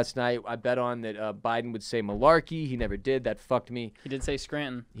for last night. I bet on that Biden would say malarkey. He never did. That fucked me. He did say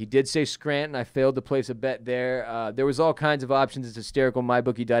Scranton. He did say Scranton. I failed to place a bet there. There was all kinds of options. It's hysterical.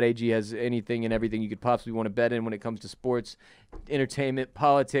 MyBookie.ag has anything and everything you could possibly want to bet in when it comes to sports, entertainment,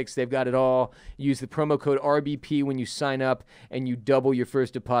 politics. They've got it all. Use the promo code RBP when you sign up, and you double your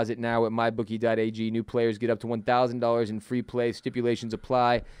first deposit now at MyBookie.ag. New players get up to $1,000 in free play. Stipulations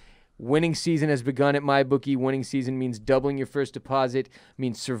apply. Winning season has begun at MyBookie. Winning season means doubling your first deposit,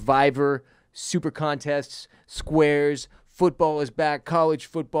 means Survivor, Super Contests, Squares, football is back, college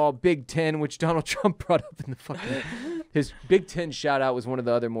football, Big Ten, which Donald Trump brought up in the fucking... His Big Ten shout-out was one of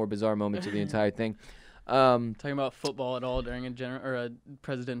the other more bizarre moments of the entire thing. Talking about football at all during a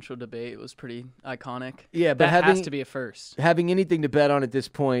presidential debate was pretty iconic. Yeah, but that has to be a first. Having anything to bet on at this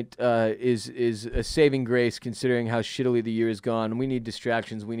point is a saving grace, considering how shittily the year has gone. We need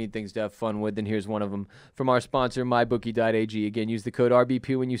distractions. We need things to have fun with, and here's one of them from our sponsor, MyBookie.ag. Again, use the code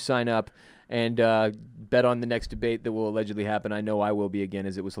RBP when you sign up, and bet on the next debate that will allegedly happen. I know I will be again,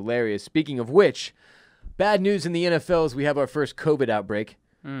 as it was hilarious. Speaking of which, bad news in the NFL is we have our first COVID outbreak.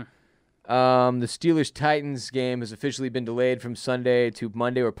 The Steelers-Titans game has officially been delayed from Sunday to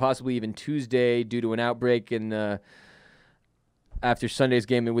Monday or possibly even Tuesday due to an outbreak after Sunday's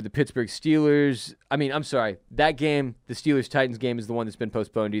game with the Pittsburgh Steelers. I'm sorry. That game, the Steelers-Titans game, is the one that's been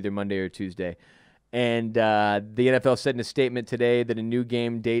postponed either Monday or Tuesday. And the NFL said in a statement today that a new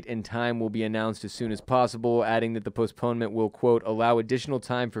game date and time will be announced as soon as possible, adding that the postponement will, quote, allow additional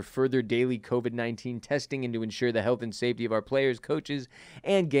time for further daily COVID-19 testing and to ensure the health and safety of our players, coaches,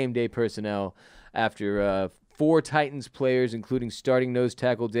 and game day personnel. after 4 Titans players, including starting nose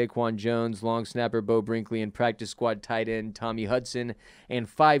tackle Daquan Jones, long snapper Bo Brinkley, and practice squad tight end Tommy Hudson, and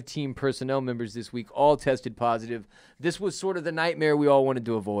 5 team personnel members this week all tested positive. This was sort of the nightmare we all wanted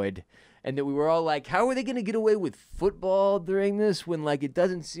to avoid. And that we were all like, how are they going to get away with football during this when, like, it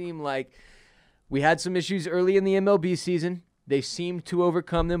doesn't seem like we had some issues early in the MLB season. They seemed to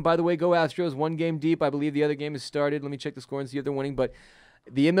overcome them. By the way, go Astros, 1 game deep. I believe the other game has started. Let me check the score and see if they're winning. But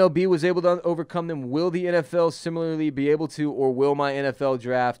the MLB was able to overcome them. Will the NFL similarly be able to, or will my NFL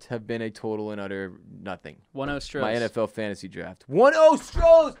draft have been a total and utter nothing? 1-0 Stros. My NFL fantasy draft. 1-0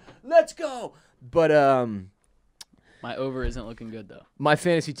 Stros! Let's go! But, my over isn't looking good, though. my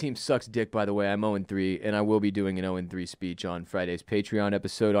fantasy team sucks dick, by the way. I'm 0-3, and I will be doing an 0-3 speech on Friday's Patreon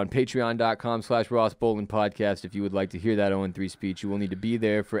episode on patreon.com/Ross Bolen Podcast. If you would like to hear that 0-3 speech, you will need to be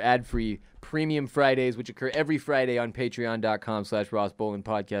there for ad-free premium Fridays, which occur every Friday on patreon.com/Ross Bolen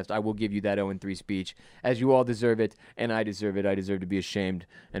Podcast. I will give you that 0-3 speech, as you all deserve it, and I deserve it. I deserve to be ashamed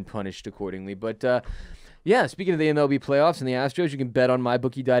and punished accordingly. But, yeah, speaking of the MLB playoffs and the Astros, you can bet on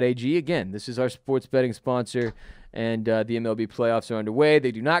MyBookie.ag. Again, this is our sports betting sponsor, and the MLB playoffs are underway.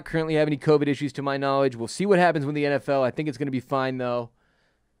 They do not currently have any COVID issues to my knowledge. We'll see what happens with the NFL. I think it's going to be fine, though.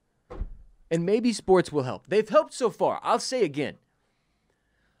 And maybe sports will help. They've helped so far. I'll say again,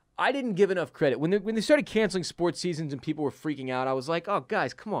 I didn't give enough credit. When they started canceling sports seasons and people were freaking out, I was like, oh,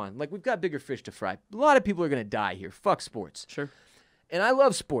 guys, come on. Like, we've got bigger fish to fry. A lot of people are going to die here. Fuck sports. Sure. And I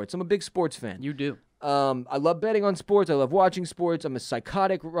love sports. I'm a big sports fan. You do. I love betting on sports. I love watching sports. I'm a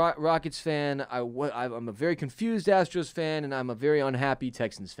psychotic Rockets fan. I'm a very confused Astros fan, and I'm a very unhappy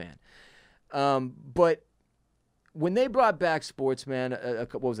Texans fan. But when they brought back sports, man,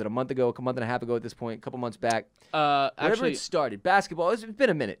 what was it, a month and a half ago at this point, a couple months back, whenever Actually, it started, basketball, it's been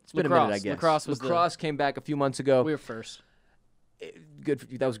a minute. It's been a minute, I guess. Lacrosse came back a few months ago. we were first. Good,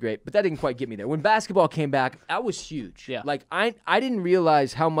 that was great, but that didn't quite get me there. When basketball came back, that was huge. Yeah. Like, I didn't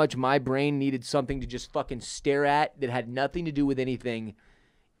realize how much my brain needed something to just fucking stare at that had nothing to do with anything,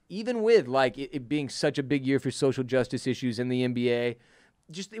 even with, like, it being such a big year for social justice issues in the NBA.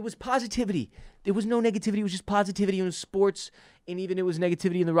 Just, it was positivity. There was no negativity. It was just positivity. It was sports, and even it was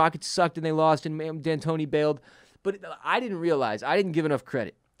negativity, and the Rockets sucked, and they lost, and D'Antoni bailed. But I didn't realize. I didn't give enough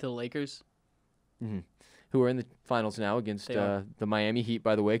credit. The Lakers. Mm-hmm. Who are in the finals now against the Miami Heat,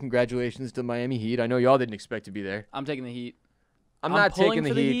 by the way. Congratulations to Miami Heat. I know y'all didn't expect to be there. I'm taking the Heat. I'm not taking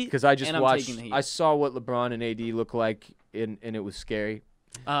the Heat because I just and I'm watched. taking the Heat. I saw what LeBron and AD look like, and it was scary.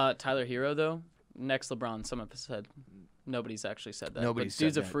 Tyler Hero, though, next LeBron, some have said. Nobody's actually said that. Nobody's but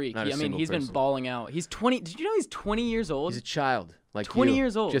dude's said a that. freak. Not a I mean, single he's been person. balling out. He's 20. Did you know he's 20 years old? He's a child, like 20 you.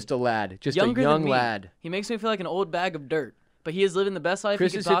 years old. Just a lad, just Younger a young than me. lad. He makes me feel like an old bag of dirt. But he is living the best life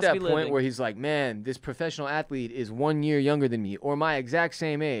Chris he could has hit possibly that live. point where he's like, man, this professional athlete is 1 year younger than me, or my exact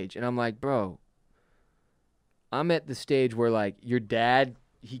same age, and I'm like, bro, I'm at the stage where, like, your dad,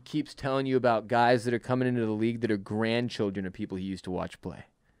 he keeps telling you about guys that are coming into the league that are grandchildren of people he used to watch play.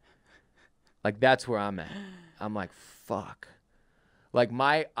 Like, that's where I'm at. I'm like, fuck. Like,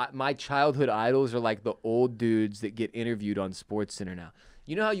 my childhood idols are like the old dudes that get interviewed on SportsCenter now.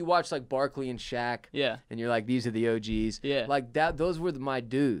 You know how you watch, like, Barkley and Shaq? Yeah. And you're like, these are the OGs? Yeah. Like, those were my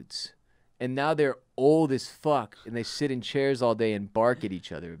dudes. And now they're old as fuck, and they sit in chairs all day and bark at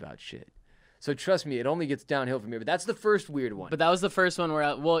each other about shit. So trust me, it only gets downhill from here. But that's the first weird one. But that was the first one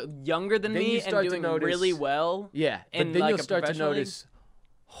where, younger than Then you me start and to doing notice- really well. Yeah, but in, then like, you'll a start to professional league. notice,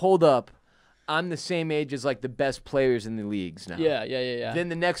 hold up, I'm the same age as, like, the best players in the leagues now. Yeah. Then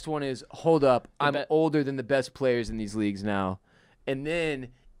the next one is, hold up, I'm bet- older than the best players in these leagues now. And then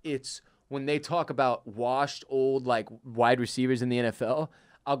it's when they talk about washed old, like, wide receivers in the NFL,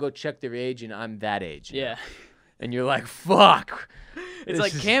 I'll go check their age, and I'm that age now. Yeah. And you're like, fuck. It's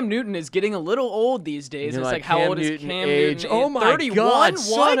like Cam Newton is getting a little old these days. You're It's like, how Cam old is Newton Cam age? Newton? Oh my 31? God, What?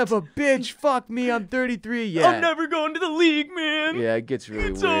 son of a bitch. Fuck me, I'm 33. Yeah. I'm never going to the league, man. Yeah, it gets really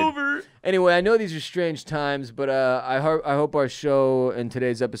It's weird. over. Anyway, I know these are strange times, but I hope our show and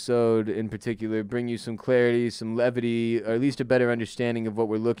today's episode in particular bring you some clarity, some levity, or at least a better understanding of what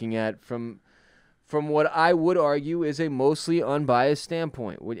we're looking at from what I would argue is a mostly unbiased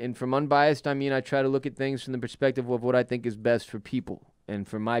standpoint. And from unbiased, I mean I try to look at things from the perspective of what I think is best for people. And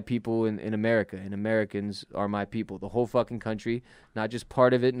for my people in America. And Americans are my people. The whole fucking country. Not just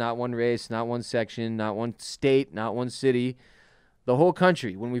part of it. Not one race. Not one section. Not one state. Not one city. The whole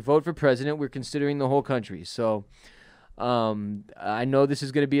country. When we vote for president, we're considering the whole country. So I know this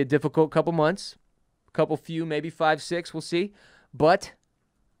is going to be a difficult couple months. Few, maybe 5, 6. We'll see. But,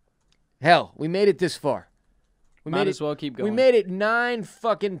 hell, we made it this far. Might as well keep going. We made it 9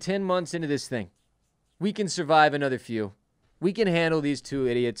 fucking 10 months into this thing. We can survive another few. We can handle these two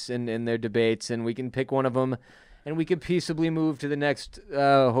idiots and their debates, and we can pick one of them, and we can peaceably move to the next,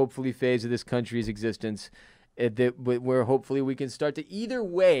 hopefully, phase of this country's existence, where hopefully we can start to either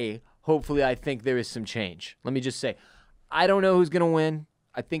way. Hopefully, I think there is some change. Let me just say, I don't know who's going to win.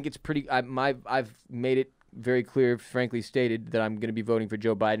 I think it's pretty. I've made it very clear, frankly stated, that I'm going to be voting for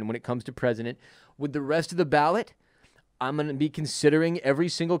Joe Biden. When it comes to president, with the rest of the ballot, I'm going to be considering every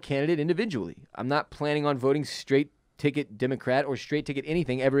single candidate individually. I'm not planning on voting straight ticket Democrat or straight ticket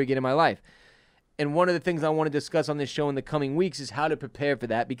anything ever again in my life. And one of the things I want to discuss on this show in the coming weeks is how to prepare for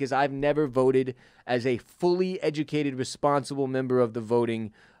that, because I've never voted as a fully educated, responsible member of the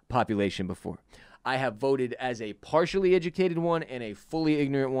voting population before. I have voted as a partially educated one and a fully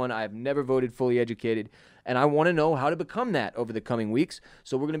ignorant one. I have never voted fully educated, and I want to know how to become that over the coming weeks.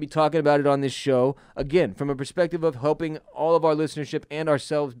 So we're going to be talking about it on this show, again, from a perspective of helping all of our listenership and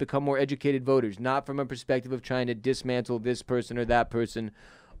ourselves become more educated voters, not from a perspective of trying to dismantle this person or that person,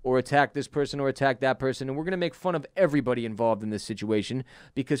 or attack this person or attack that person. And we're going to make fun of everybody involved in this situation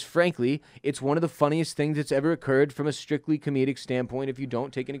because, frankly, it's one of the funniest things that's ever occurred from a strictly comedic standpoint if you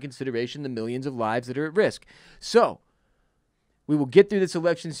don't take into consideration the millions of lives that are at risk. So we will get through this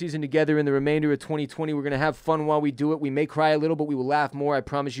election season together in the remainder of 2020. We're going to have fun while we do it. We may cry a little, but we will laugh more. I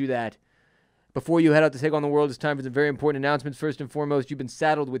promise you that. Before you head out to take on the world, it's time for some very important announcements. First and foremost, you've been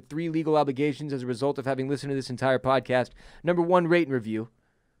saddled with 3 legal obligations as a result of having listened to this entire podcast. Number 1, rate and review.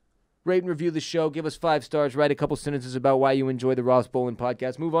 Rate and review the show. Give us 5 stars. Write a couple sentences about why you enjoy the Ross Bolen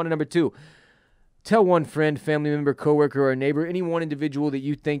Podcast. Move on to number 2. Tell one friend, family member, coworker, or neighbor, any one individual that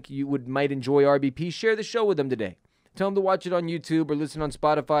you think might enjoy RBP. Share the show with them today. Tell them to watch it on YouTube or listen on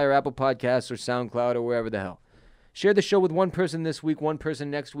Spotify or Apple Podcasts or SoundCloud or wherever the hell. Share the show with one person this week, one person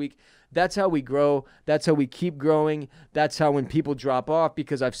next week. That's how we grow. That's how we keep growing. That's how when people drop off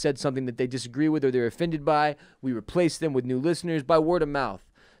because I've said something that they disagree with or they're offended by, we replace them with new listeners by word of mouth.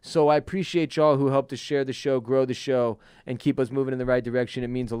 So I appreciate y'all who helped to share the show, grow the show, and keep us moving in the right direction. It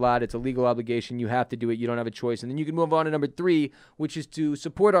means a lot. It's a legal obligation. You have to do it. You don't have a choice. And then you can move on to number 3, which is to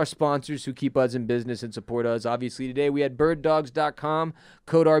support our sponsors who keep us in business and support us. Obviously, today we had Birddogs.com,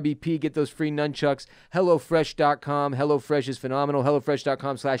 code RBP, get those free nunchucks. HelloFresh.com. HelloFresh is phenomenal.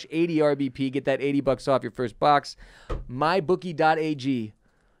 HelloFresh.com/80RBP. Get that $80 off your first box. MyBookie.ag.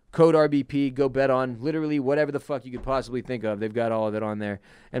 Code RBP, go bet on literally whatever the fuck you could possibly think of. They've got all of it on there.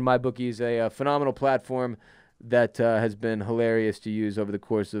 And MyBookie is a phenomenal platform that has been hilarious to use over the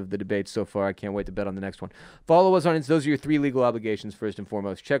course of the debate so far. I can't wait to bet on the next one. Follow us on Instagram. Those are your 3 legal obligations, first and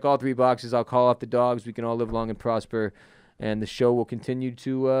foremost. Check all 3 boxes. I'll call off the dogs. We can all live long and prosper. And the show will continue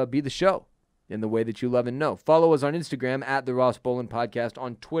to be the show in the way that you love and know. Follow us on Instagram at the Ross Bolen Podcast,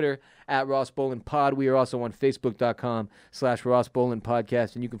 on Twitter at Ross Bolen Pod. We are also on Facebook.com/Ross Bolen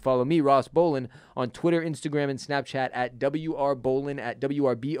Podcast. And you can follow me, Ross Bolen, on Twitter, Instagram, and Snapchat at WRBolen, at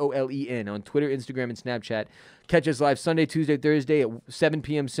WRBOLEN, on Twitter, Instagram, and Snapchat. Catch us live Sunday, Tuesday, Thursday at 7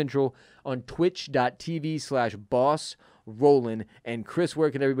 p.m. Central on Twitch.tv/Boss Rollin. And Chris,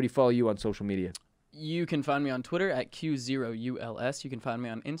 where can everybody follow you on social media? You can find me on Twitter at Q0ULS. You can find me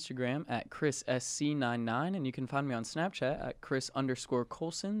on Instagram at ChrisSC99. And you can find me on Snapchat at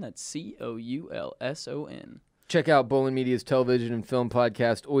Chris_Coulson. That's COULSON. Check out Bolen Media's television and film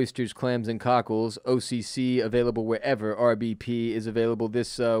podcast, Oysters, Clams, and Cockles, OCC, available wherever RBP is available.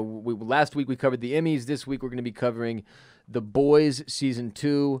 Last week we covered the Emmys. This week we're going to be covering The Boys Season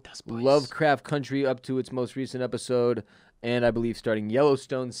 2, Lovecraft Country up to its most recent episode, and I believe starting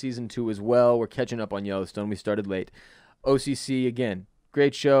Yellowstone Season 2 as well. We're catching up on Yellowstone. We started late. OCC, again,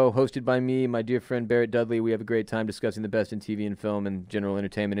 great show, hosted by me, my dear friend Barrett Dudley. We have a great time discussing the best in TV and film and general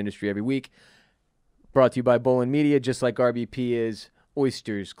entertainment industry every week. Brought to you by Bolen Media, just like RBP is.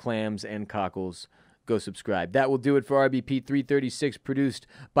 Oysters, Clams, and Cockles. Go subscribe. That will do it for RBP 336, produced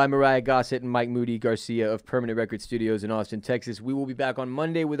by Myrriah, Gossett, and Mike Moody, Garcia of Permanent Record Studios in Austin, Texas. We will be back on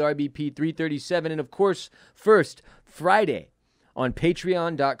Monday with RBP 337, and of course, first, Friday, on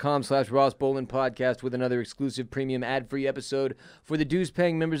patreon.com/Ross Bolen Podcast with another exclusive premium ad-free episode for the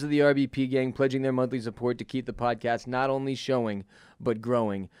dues-paying members of the RBP gang, pledging their monthly support to keep the podcast not only showing, but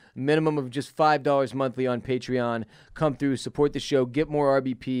growing. Minimum of just $5 monthly on Patreon. Come through, support the show, get more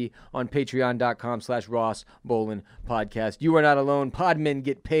RBP on patreon.com/Ross Bolen Podcast. You are not alone. Podmen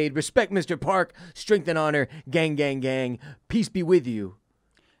get paid. Respect Mr. Park. Strength and honor. Gang, gang, gang. Peace be with you.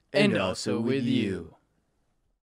 And also with you.